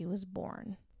which he was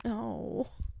born. Oh.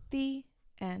 The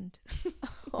end.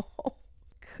 Oh.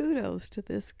 Kudos to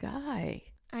this guy.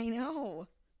 I know.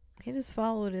 He just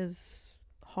followed his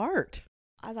heart.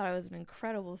 I thought it was an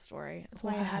incredible story. That's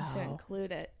why I had to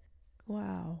include it.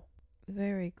 Wow.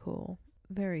 Very cool.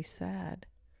 Very sad.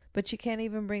 But you can't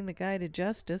even bring the guy to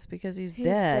justice because he's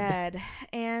dead.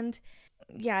 And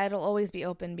yeah, it'll always be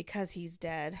open because he's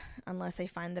dead unless they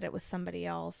find that it was somebody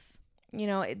else. You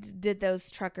know, did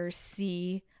those truckers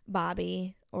see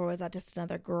Bobby, or was that just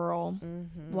another girl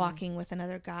walking with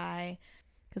another guy?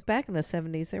 Because back in the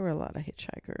 70s, there were a lot of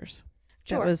hitchhikers.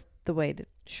 Sure. That was the way to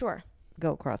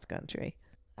go cross country.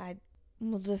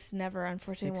 We'll just never,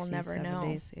 unfortunately, 60s, we'll never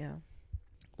 70s, know. Yeah.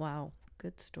 Wow.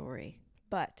 Good story.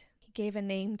 But he gave a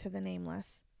name to the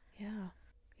nameless. Yeah.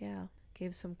 Yeah.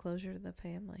 Gave some closure to the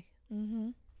family.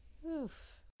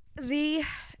 Oof. The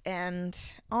end.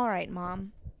 All right,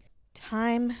 Mom.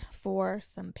 Time for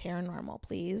some paranormal,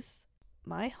 please.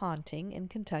 My haunting in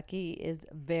Kentucky is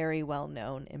very well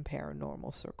known in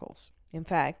paranormal circles. In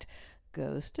fact,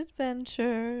 Ghost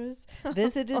Adventures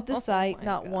visited the site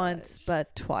not once,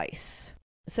 but twice.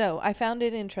 So I found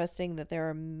it interesting that there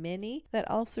are many that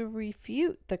also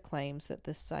refute the claims that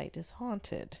this site is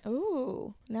haunted.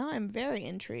 Ooh, now I'm very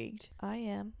intrigued. I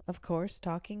am, of course,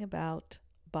 talking about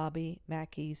Bobby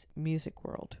Mackey's Music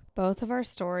World. Both of our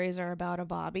stories are about a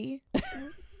Bobby.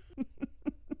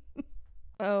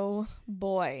 Oh,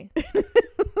 boy.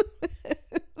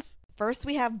 First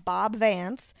we have Bob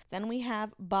Vance, then we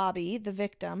have Bobby, the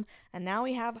victim, and now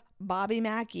we have Bobby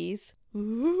Mackey's.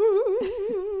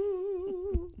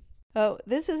 Oh,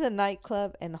 this is a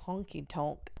nightclub and honky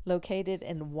tonk located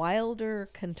in Wilder,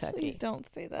 Kentucky. Please don't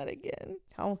say that again.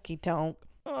 Honky tonk.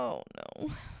 Oh, no.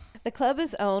 The club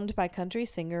is owned by country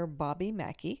singer Bobby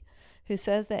Mackey, who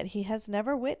says that he has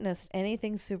never witnessed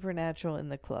anything supernatural in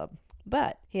the club.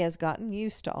 But he has gotten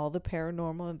used to all the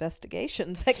paranormal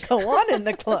investigations that go on in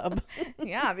the club.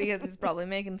 Yeah, because he's probably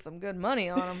making some good money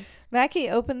on them. Mackey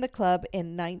opened the club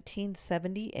in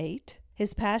 1978,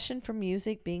 his passion for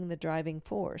music being the driving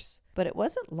force. But it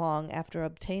wasn't long after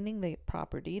obtaining the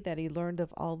property that he learned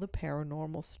of all the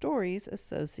paranormal stories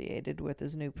associated with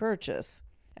his new purchase.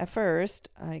 At first,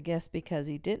 I guess because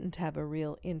he didn't have a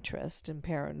real interest in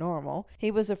paranormal,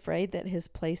 he was afraid that his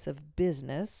place of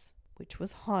business, which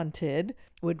was haunted,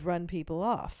 would run people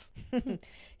off.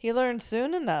 He learned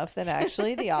soon enough that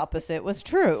actually the opposite was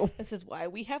true. This is why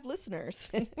we have listeners.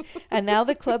 And now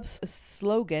the club's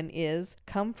slogan is,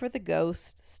 "Come for the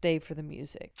ghost, stay for the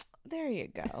music." There you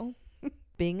go.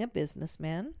 Being a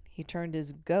businessman, he turned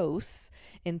his ghosts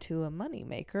into a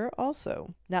moneymaker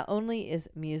also. Not only is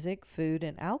music, food,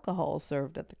 and alcohol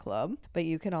served at the club, but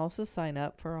you can also sign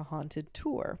up for a haunted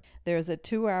tour. There's a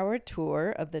 2-hour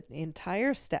tour of the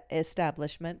entire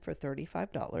establishment for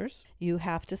 $35. You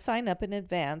have to sign up in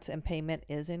advance, and payment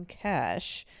is in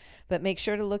cash. But make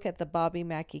sure to look at the Bobby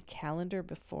Mackey calendar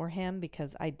beforehand,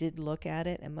 because I did look at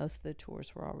it and most of the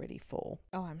tours were already full.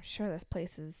 Oh, I'm sure this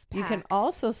place is packed. You can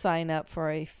also sign up for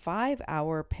a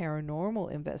 5-hour paranormal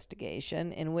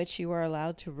investigation in which you are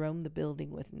allowed to roam the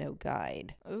building with no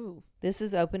guide. Ooh. This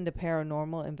is open to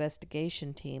paranormal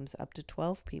investigation teams up to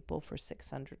 12 people for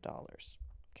 $600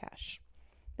 cash.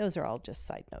 Those are all just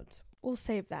side notes. We'll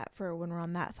save that for when we're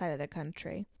on that side of the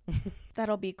country.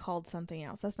 That'll be called something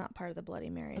else. That's not part of the Bloody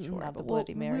Mary tour. Not the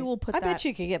Bloody Mary. We will put I bet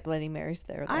you could get Bloody Marys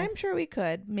there, though. I'm sure we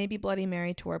could. Maybe Bloody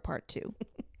Mary tour part 2.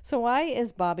 So why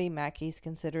is Bobby Mackey's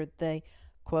considered the,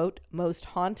 quote, most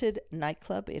haunted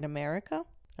nightclub in America?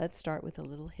 Let's start with a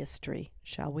little history,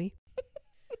 shall we?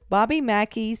 Bobby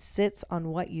Mackey sits on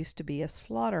what used to be a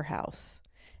slaughterhouse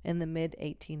in the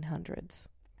mid-1800s.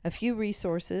 A few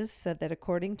resources said that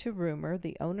according to rumor,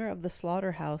 the owner of the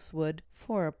slaughterhouse would,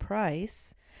 for a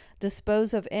price,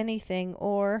 dispose of anything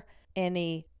or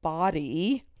any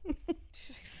body.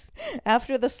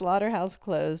 After the slaughterhouse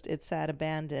closed, it sat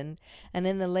abandoned, and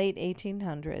in the late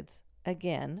 1800s,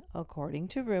 again, according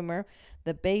to rumor,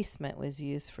 the basement was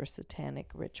used for satanic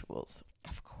rituals.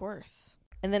 Of course.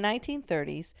 In the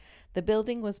 1930s, the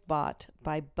building was bought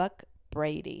by Buck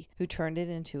Brady, who turned it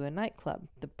into a nightclub,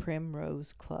 the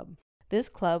Primrose Club. This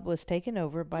club was taken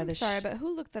over by but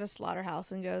who looked at a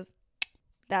slaughterhouse and goes,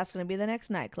 that's going to be the next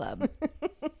nightclub?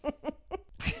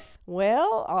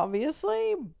 Well,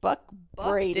 obviously, Buck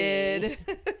Brady did.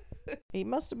 He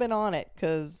must have been on it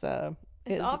because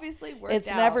it's obviously worked it's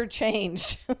out. never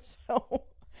changed.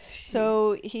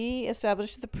 So he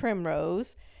established the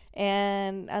Primrose,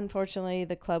 and unfortunately,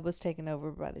 the club was taken over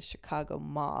by the Chicago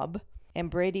mob. And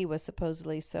Brady was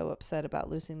supposedly so upset about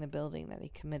losing the building that he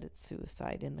committed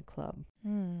suicide in the club.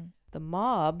 The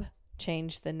mob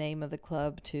changed the name of the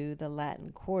club to the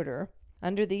Latin Quarter.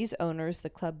 Under these owners, the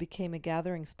club became a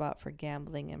gathering spot for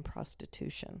gambling and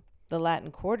prostitution. The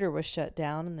Latin Quarter was shut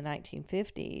down in the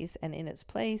 1950s, and in its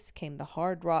place came the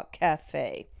Hard Rock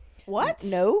Cafe. What?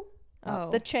 No,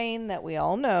 not the chain that we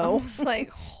all know. I was like,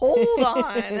 hold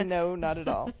on. No, not at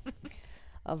all.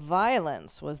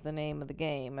 Violence was the name of the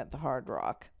game at the Hard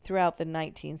Rock. Throughout the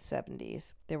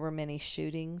 1970s, there were many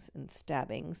shootings and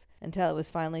stabbings until it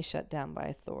was finally shut down by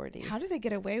authorities. How did they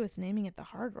get away with naming it the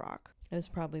Hard Rock? It was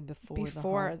probably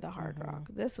before the Hard Rock.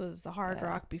 This was the Hard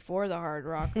Rock before the Hard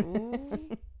Rock.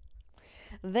 Ooh.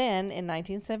 Then, in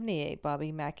 1978,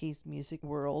 Bobby Mackey's music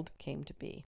world came to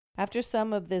be. After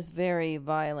some of this very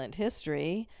violent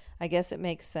history, I guess it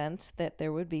makes sense that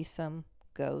there would be some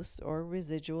ghosts or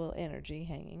residual energy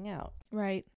hanging out.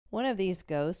 Right. One of these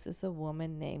ghosts is a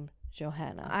woman named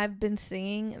Johanna. I've been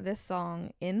singing this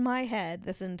song in my head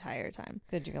this entire time.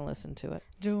 Good, you can listen to it.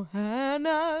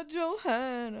 Johanna,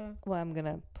 Johanna. Well, I'm going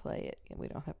to play it. We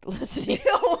don't have to listen to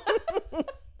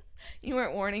it. You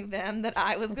weren't warning them that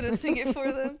I was going to sing it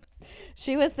for them?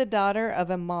 She was the daughter of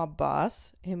a mob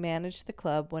boss who managed the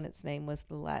club when its name was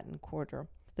the Latin Quarter.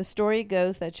 The story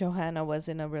goes that Johanna was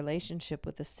in a relationship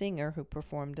with a singer who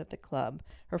performed at the club.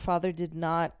 Her father did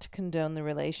not condone the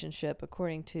relationship.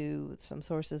 According to some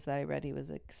sources that I read, he was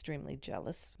an extremely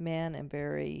jealous man and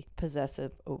very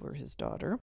possessive over his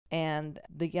daughter. And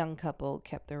the young couple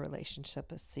kept their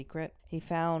relationship a secret. He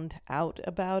found out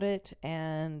about it,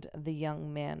 and the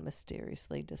young man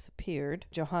mysteriously disappeared.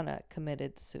 Johanna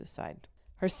committed suicide.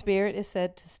 Her spirit is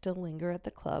said to still linger at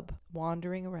the club,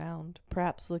 wandering around,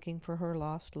 perhaps looking for her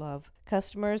lost love.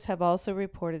 Customers have also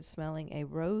reported smelling a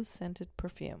rose-scented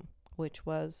perfume, which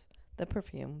was the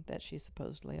perfume that she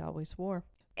supposedly always wore.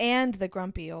 And the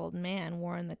grumpy old man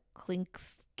wearing the clink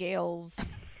scales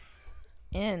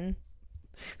in.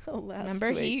 Remember,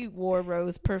 week. he wore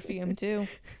rose perfume too.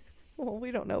 Well,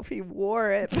 we don't know if he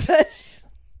wore it, but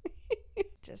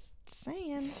just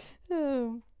saying.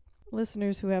 Oh.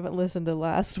 Listeners who haven't listened to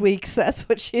last week's, that's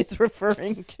what she's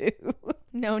referring to.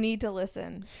 No need to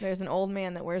listen. There's an old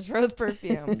man that wears rose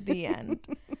perfume. The end.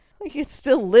 You can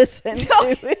still listen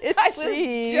to it. I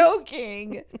was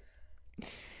joking.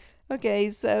 Okay,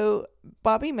 so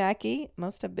Bobby Mackey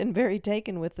must have been very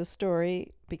taken with the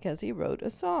story because he wrote a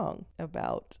song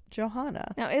about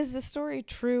Johanna. Now, is the story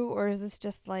true or is this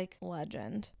just like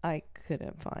legend? I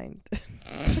couldn't find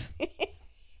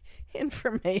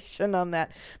information on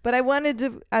that, but I wanted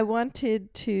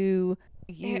to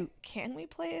Can we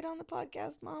play it on the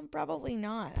podcast, Mom? Probably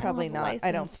not. Probably not.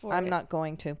 I'm not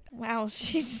going to. Wow,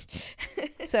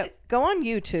 So go on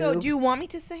YouTube. So do you want me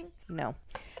to sing? No.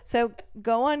 So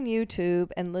go on YouTube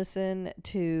and listen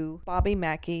to Bobby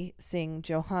Mackey sing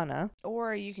Johanna.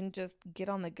 Or you can just get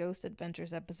on the Ghost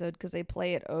Adventures episode because they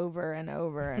play it over and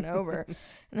over and over.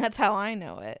 And that's how I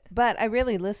know it. But I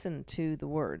really listened to the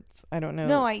words. I don't know.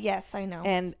 No, yes, I know.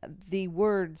 And the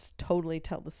words totally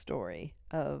tell the story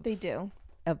of... They do.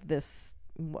 Of this...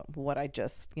 what I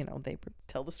just, they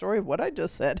tell the story of what I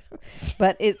just said.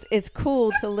 But it's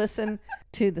cool to listen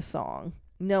to the song,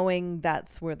 knowing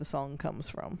that's where the song comes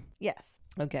from. Yes.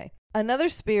 Okay. Another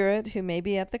spirit who may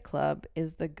be at the club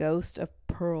is the ghost of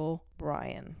Pearl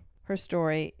Bryan. Her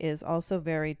story is also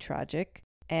very tragic,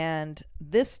 and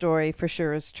this story for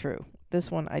sure is true.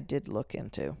 This one I did look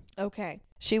into. Okay.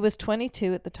 She was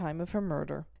 22 at the time of her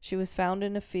murder. She was found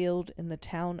in a field in the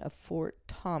town of Fort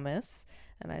Thomas,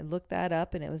 and I looked that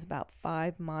up, and it was about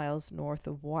 5 miles north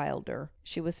of Wilder.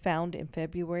 She was found in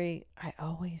February. I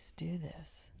always do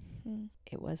this.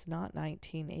 It was not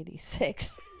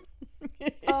 1986.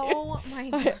 Oh my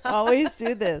I God. always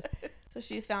do this. So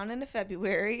she's found in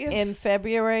February. In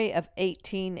February of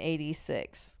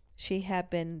 1886, she had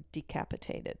been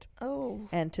decapitated. Oh.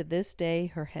 And to this day,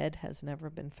 her head has never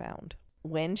been found.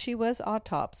 When she was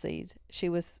autopsied,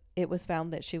 it was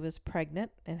found that she was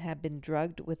pregnant and had been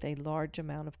drugged with a large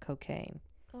amount of cocaine.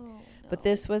 Oh, no. But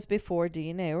this was before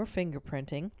DNA or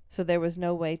fingerprinting, so there was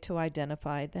no way to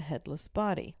identify the headless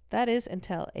body. That is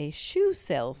until a shoe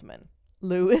salesman,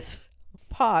 Louis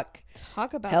Pock,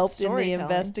 Talk about helped in the storytelling.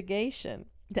 investigation.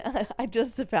 I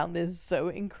just found this so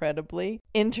incredibly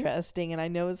interesting, and I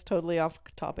know it's totally off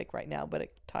topic right now, but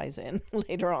it ties in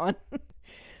later on.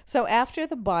 So after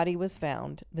the body was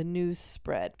found, the news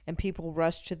spread, and people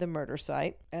rushed to the murder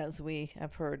site, as we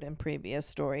have heard in previous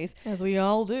stories, As we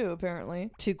all do,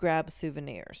 apparently. to grab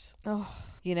souvenirs. Oh.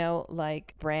 You know,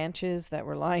 like branches that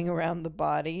were lying around the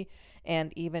body,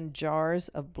 and even jars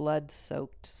of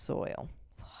blood-soaked soil.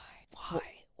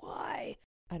 Why?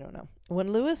 I don't know.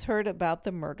 When Lewis heard about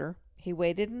the murder, he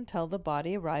waited until the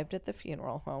body arrived at the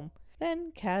funeral home,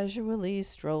 then casually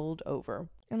strolled over.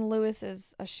 And Lewis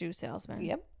is a shoe salesman.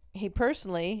 Yep. He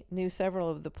personally knew several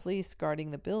of the police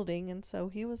guarding the building, and so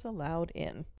he was allowed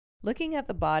in. Looking at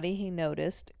the body, he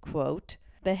noticed, quote,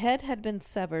 the head had been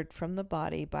severed from the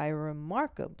body by a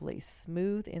remarkably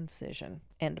smooth incision,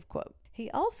 end of quote. He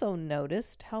also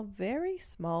noticed how very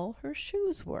small her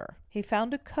shoes were. He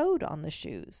found a code on the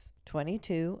shoes,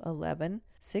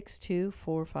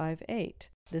 2211-62458.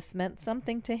 This meant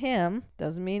something to him.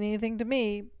 Doesn't mean anything to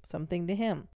me. Something to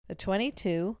him. The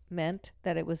 22 meant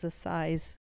that it was a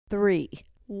size 3.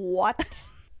 What?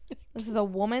 This is a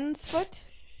woman's foot?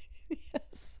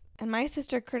 Yes. And my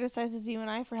sister criticizes you and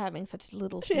I for having such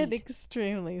little She feet. had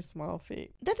extremely small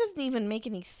feet. That doesn't even make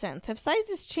any sense. Have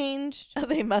sizes changed?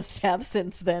 They must have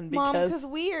since then Mom, because because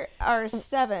we are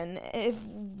 7. If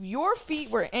your feet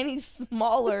were any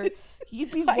smaller,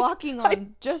 you'd be walking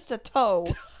on just a toe.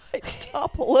 I'd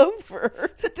topple over.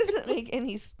 That doesn't make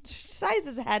any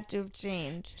sizes had to have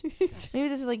changed. Maybe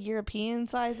this is like European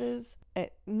sizes.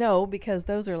 No, because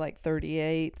those are like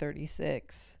 38,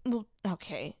 36. Well,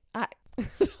 okay.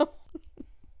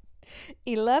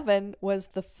 11 was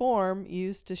the form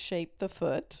used to shape the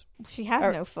foot. She has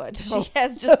Or- no foot. Oh. She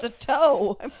has just a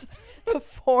toe. The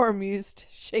form used to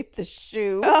shape the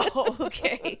shoe. Oh,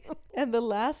 okay. And the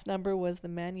last number was the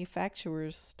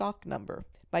manufacturer's stock number.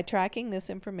 By tracking this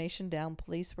information down,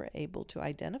 police were able to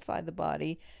identify the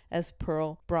body as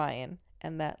Pearl Bryan,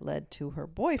 and that led to her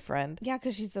boyfriend, Yeah,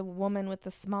 because she's the woman with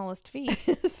the smallest feet.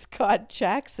 Scott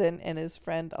Jackson, and his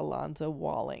friend Alonzo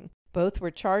Walling. Both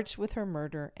were charged with her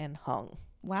murder and hung.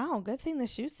 Wow, good thing the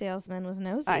shoe salesman was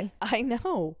nosy. I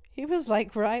know. He was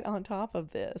like right on top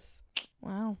of this.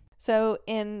 Wow. So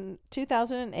in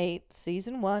 2008,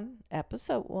 season 1,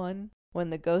 episode 1, when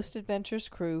the Ghost Adventures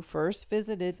crew first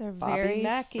visited Their Bobby very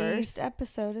Mackey's, first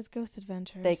episode is Ghost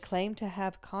Adventures. they claimed to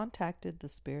have contacted the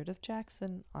spirit of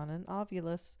Jackson on an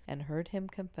ovulus and heard him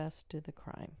confess to the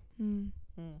crime. Hmm.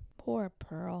 Poor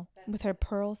Pearl with her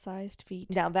pearl-sized feet.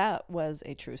 Now, that was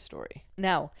a true story.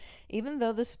 Now, even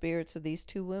though the spirits of these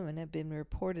two women have been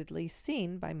reportedly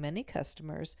seen by many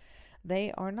customers,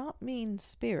 they are not mean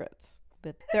spirits.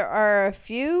 But there are a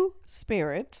few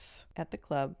spirits at the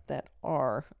club that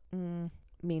are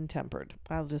mean-tempered.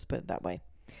 I'll just put it that way.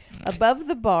 Above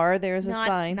the bar, there's a Not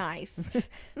sign. nice.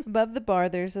 Above the bar,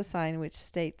 there's a sign which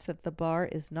states that the bar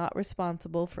is not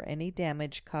responsible for any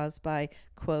damage caused by,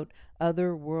 quote,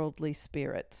 otherworldly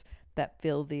spirits that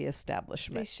fill the They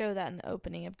establishment. show that in the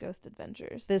opening of Ghost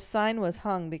Adventures. This sign was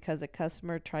hung because a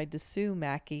customer tried to sue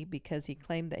Mackey because he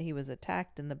claimed that he was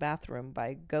attacked in the bathroom by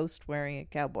a ghost wearing a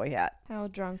cowboy hat. How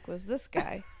drunk was this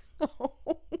guy?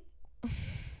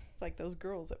 It's like those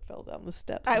girls that fell down the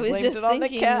steps. I and was blamed just it on the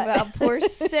thinking cat. about poor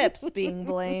Sips being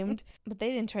blamed. But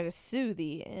they didn't try to sue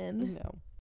the inn. No.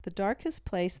 The darkest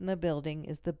place in the building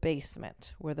is the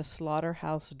basement, where the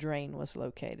slaughterhouse drain was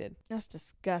located. That's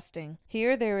disgusting.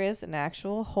 Here there is an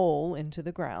actual hole into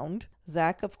the ground.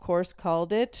 Zach, of course,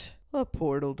 called it a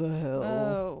portal to hell.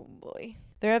 Oh, boy.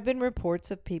 There have been reports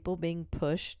of people being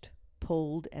pushed,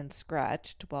 pulled, and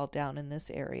scratched while down in this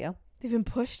area. They've been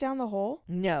pushed down the hole?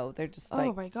 No, they're just Oh,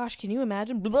 like my gosh. Can you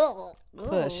imagine? Blah.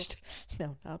 pushed.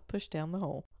 No, not pushed down the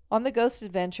hole. On the Ghost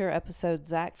Adventure episode,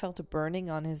 Zach felt a burning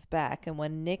on his back, and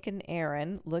when Nick and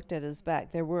Aaron looked at his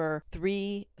back, there were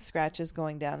 3 scratches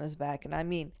going down his back. And I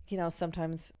mean, you know,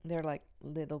 sometimes they're like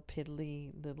little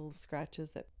piddly little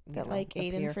scratches that like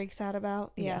Aiden appear. freaks out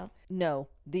about? Yeah. No,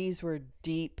 these were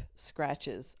deep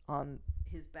scratches on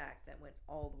his back that went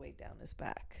all the way down his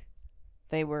back.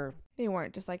 They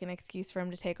weren't just like an excuse for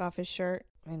him to take off his shirt,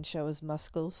 and show his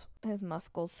muscles. his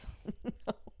muscles.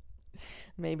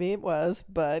 Maybe it was,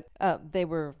 but they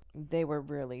were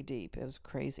really deep. It was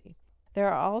crazy. There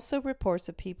are also reports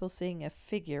of people seeing a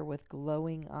figure with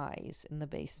glowing eyes in the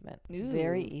basement.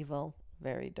 Very Ooh. evil,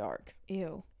 very dark.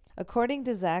 Ew. According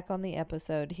to Zach on the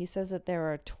episode, he says that there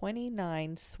are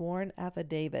 29 sworn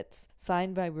affidavits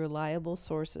signed by reliable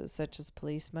sources such as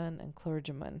policemen and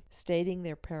clergymen stating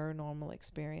their paranormal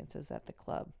experiences at the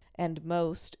club. And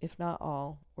most, if not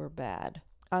all, were bad.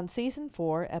 On season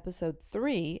 4, episode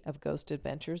 3 of Ghost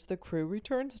Adventures, the crew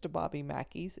returns to Bobby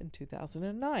Mackey's in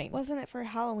 2009. Wasn't it for a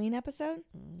Halloween episode?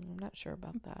 I'm not sure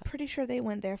about that. Pretty sure they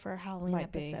went there for a Halloween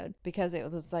Might be, episode. because it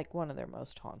was like one of their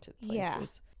most haunted places.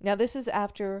 Yeah. Now, this is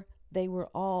after they were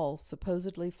all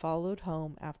supposedly followed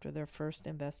home after their first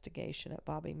investigation at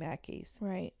Bobby Mackey's.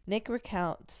 Right. Nick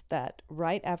recounts that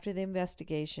right after the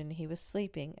investigation, he was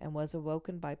sleeping and was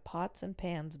awoken by pots and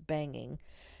pans banging,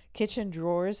 kitchen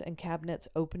drawers and cabinets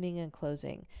opening and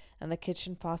closing, and the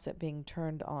kitchen faucet being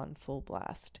turned on full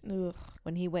blast. Ugh.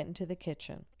 When he went into the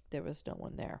kitchen, there was no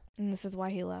one there. And this is why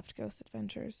he left Ghost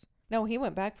Adventures. No, he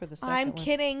went back for the second I'm one.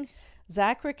 kidding.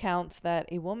 Zach recounts that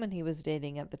a woman he was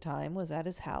dating at the time was at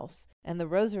his house, and the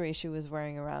rosary she was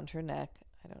wearing around her neck,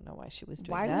 I don't know why she was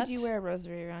doing Why that. would you wear a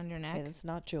rosary around your neck? It is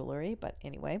not jewelry, but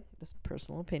anyway, this is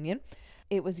personal opinion.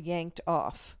 It was yanked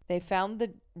off. They found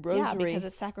the rosary. Yeah, because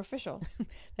it's sacrificial.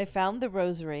 They found the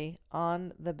rosary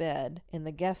on the bed in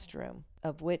the guest room,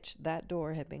 of which that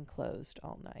door had been closed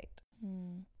all night.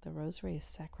 The rosary is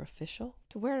sacrificial?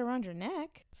 To wear it around your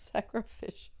neck?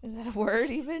 Sacrificial. Is that a word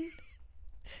even?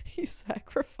 You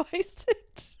sacrifice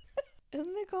it.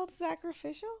 Isn't it called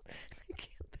sacrificial? I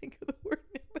can't think of the word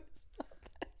name, but it's not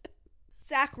that.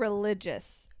 Sacrilegious.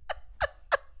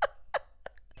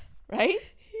 Right?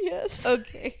 Yes.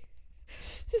 Okay.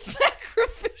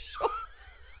 Sacrificial.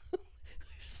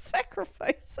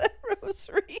 Sacrifice that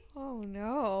rosary. Oh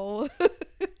no.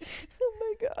 Oh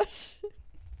my gosh.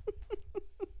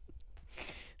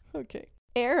 Okay.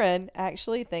 Aaron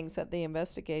actually thinks that the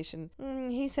investigation,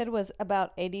 he said, was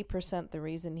about 80% the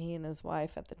reason he and his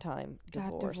wife at the time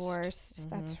Got divorced. Mhm.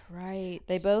 That's right.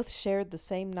 They both shared the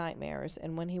same nightmares,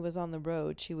 and when he was on the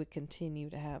road, she would continue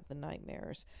to have the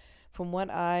nightmares. From what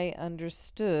I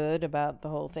understood about the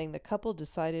whole thing, the couple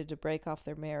decided to break off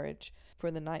their marriage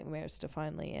for the nightmares to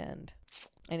finally end.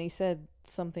 And he said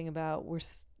something about,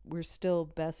 we're still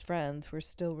best friends. We're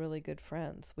still really good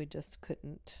friends. We just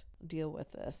couldn't deal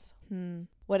with this.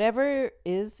 Whatever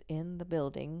is in the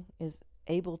building is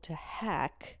able to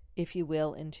hack, if you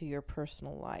will, into your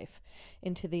personal life,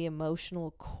 into the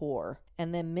emotional core,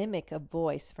 and then mimic a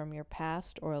voice from your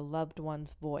past or a loved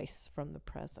one's voice from the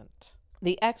present.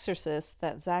 The exorcist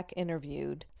that Zach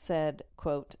interviewed said,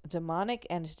 quote, "Demonic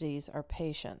entities are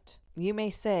patient. You may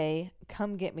say,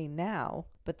 'Come get me now,'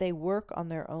 but they work on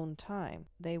their own time.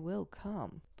 They will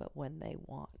come, but when they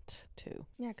want to."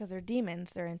 Yeah, because they're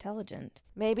demons. They're intelligent.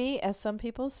 Maybe, as some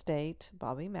people state,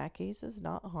 Bobby Mackey's is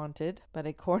not haunted, but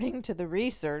according to the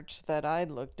research that I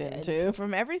looked into,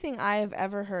 From everything I have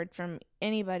ever heard from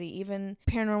anybody, even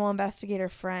paranormal investigator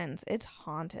friends, it's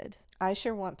haunted. I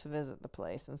sure want to visit the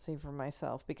place and see for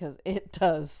myself because it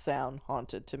does sound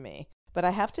haunted to me. But I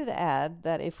have to add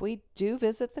that if we do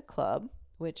visit the club,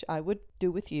 which I would do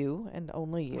with you and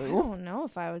only you. I don't know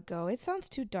if I would go. It sounds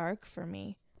too dark for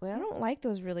me. I Well, don't like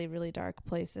those really, really dark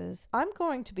places. I'm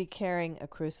going to be carrying a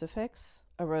crucifix,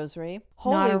 a rosary, Not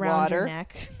holy around your water,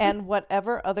 neck. and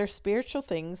whatever other spiritual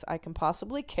things I can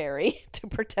possibly carry to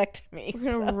protect me.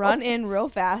 We're going to run in real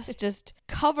fast, just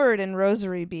covered in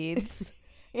rosary beads.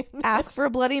 Ask for a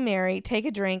Bloody Mary, take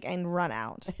a drink, and run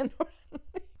out.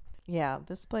 Yeah,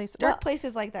 this place. Dark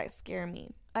places like that scare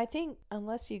me. I think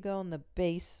unless you go in the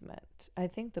basement, I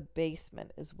think the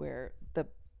basement is where the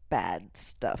bad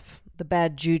stuff, the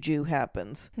bad juju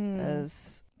happens. As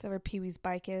Is that where Pee Wee's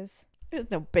bike is? there's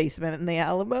no basement in the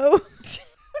Alamo.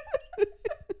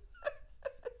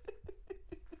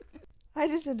 I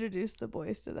just introduced the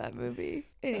boys to that movie.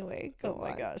 Anyway, go Oh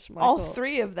my on. gosh, All Michael.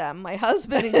 three of them, my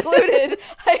husband included.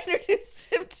 I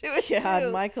introduced him to it Yeah, too.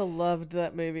 and Michael loved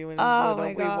that movie when he Oh was my little.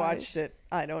 We gosh. watched it,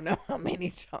 I don't know how many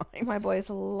times. My boys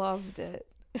loved it.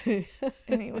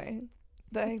 Anyway,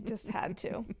 I just had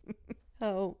to.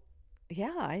 Oh,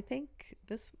 yeah, I think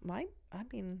this might,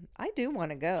 I do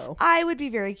want to go. I would be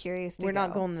very curious to We're go.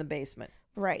 not going in the basement.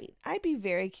 Right. I'd be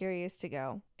very curious to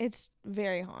go. It's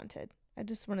very haunted. I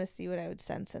just want to see what I would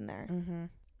sense in there. Mm-hmm.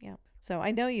 Yeah. So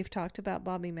I know you've talked about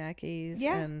Bobby Mackey's.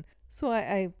 Yeah. And so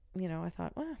I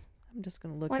thought, well, I'm just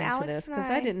going to look When into Alex this and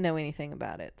because I- I didn't know anything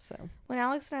about it. So. When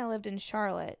Alex and I lived in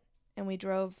Charlotte and we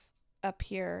drove up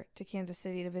here to Kansas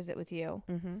City to visit with you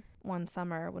Mm-hmm. one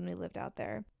summer when we lived out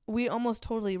there, we almost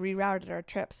totally rerouted our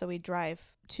trip so we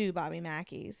drive to Bobby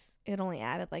Mackey's. It only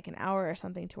added like an hour or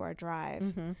something to our drive.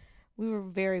 Mm-hmm. We were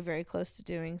very, very close to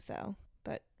doing so,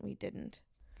 but we didn't.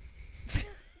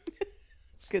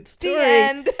 Good story. The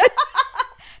end.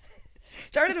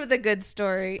 Started with a good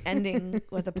story, ending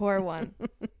with a poor one.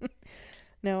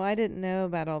 No, I didn't know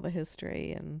about all the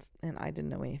history, and I didn't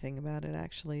know anything about it,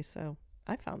 actually, so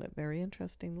I found it very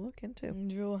interesting to look into.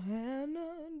 Johanna.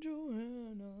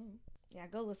 Yeah,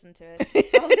 go listen to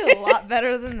it. Probably a lot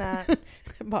better than that.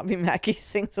 Bobby Mackey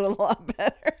sings it a lot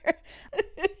better.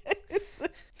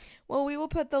 Well, we will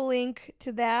put the link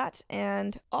to that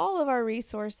and all of our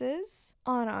resources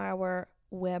on our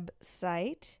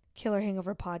website,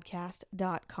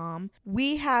 killerhangoverpodcast.com.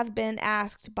 We have been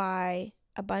asked by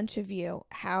a bunch of you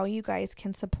how you guys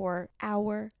can support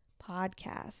our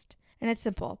podcast. And it's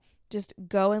simple. Just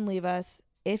go and leave us,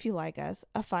 if you like us,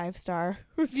 a 5-star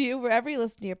review wherever you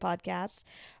listen to your podcasts,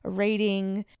 a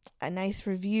rating, a nice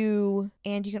review,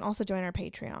 and you can also join our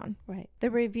Patreon. Right.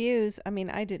 The reviews, I mean,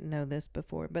 I didn't know this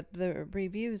before, but the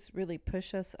reviews really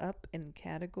push us up in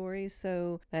categories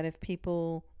so that if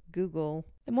people Google,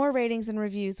 the more ratings and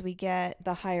reviews we get,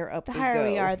 the higher up the we higher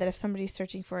go. we are, that if somebody's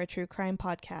searching for a true crime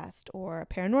podcast or a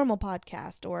paranormal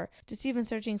podcast or just even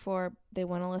searching for, they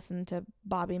want to listen to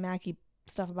Bobby Mackey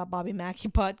stuff about Bobby Mackey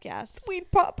podcasts,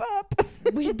 We'd pop up.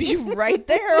 we'd be right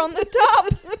there on the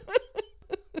top.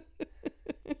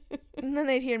 And then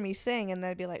they'd hear me sing and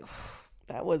they'd be like,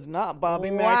 That was not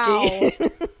Bobby wow. Mackey.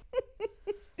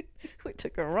 We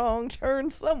took a wrong turn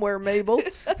somewhere, Mabel.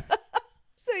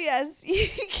 So yes, you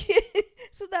can.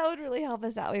 So that would really help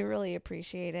us out. We really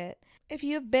appreciate it. If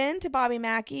you've been to Bobby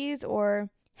Mackey's or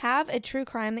have a true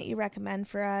crime that you recommend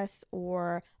for us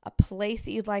or a place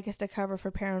that you'd like us to cover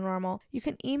for paranormal, you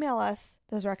can email us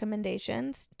those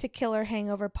recommendations to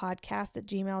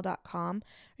killerhangoverpodcast@gmail.com, or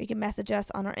you can message us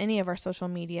on any of our social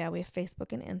media. We have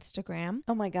Facebook and Instagram.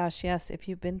 Oh my gosh, yes. If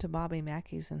you've been to Bobby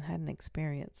Mackey's and had an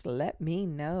experience, let me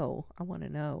know. I want to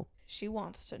know. She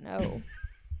wants to know.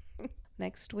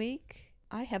 Next week,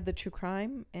 I have the true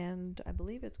crime, and I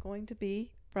believe it's going to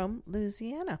be from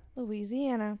Louisiana.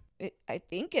 Louisiana. I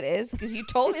think it is, because you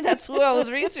told me that's who I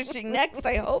was researching next.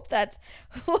 I hope that's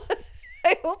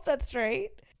right.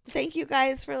 Thank you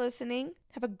guys for listening.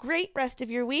 Have a great rest of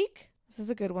your week. This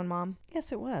is a good one, Mom.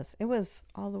 Yes, it was. It was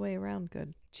all the way around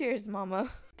good. Cheers,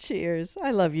 Mama. Cheers. I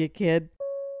love you, kid.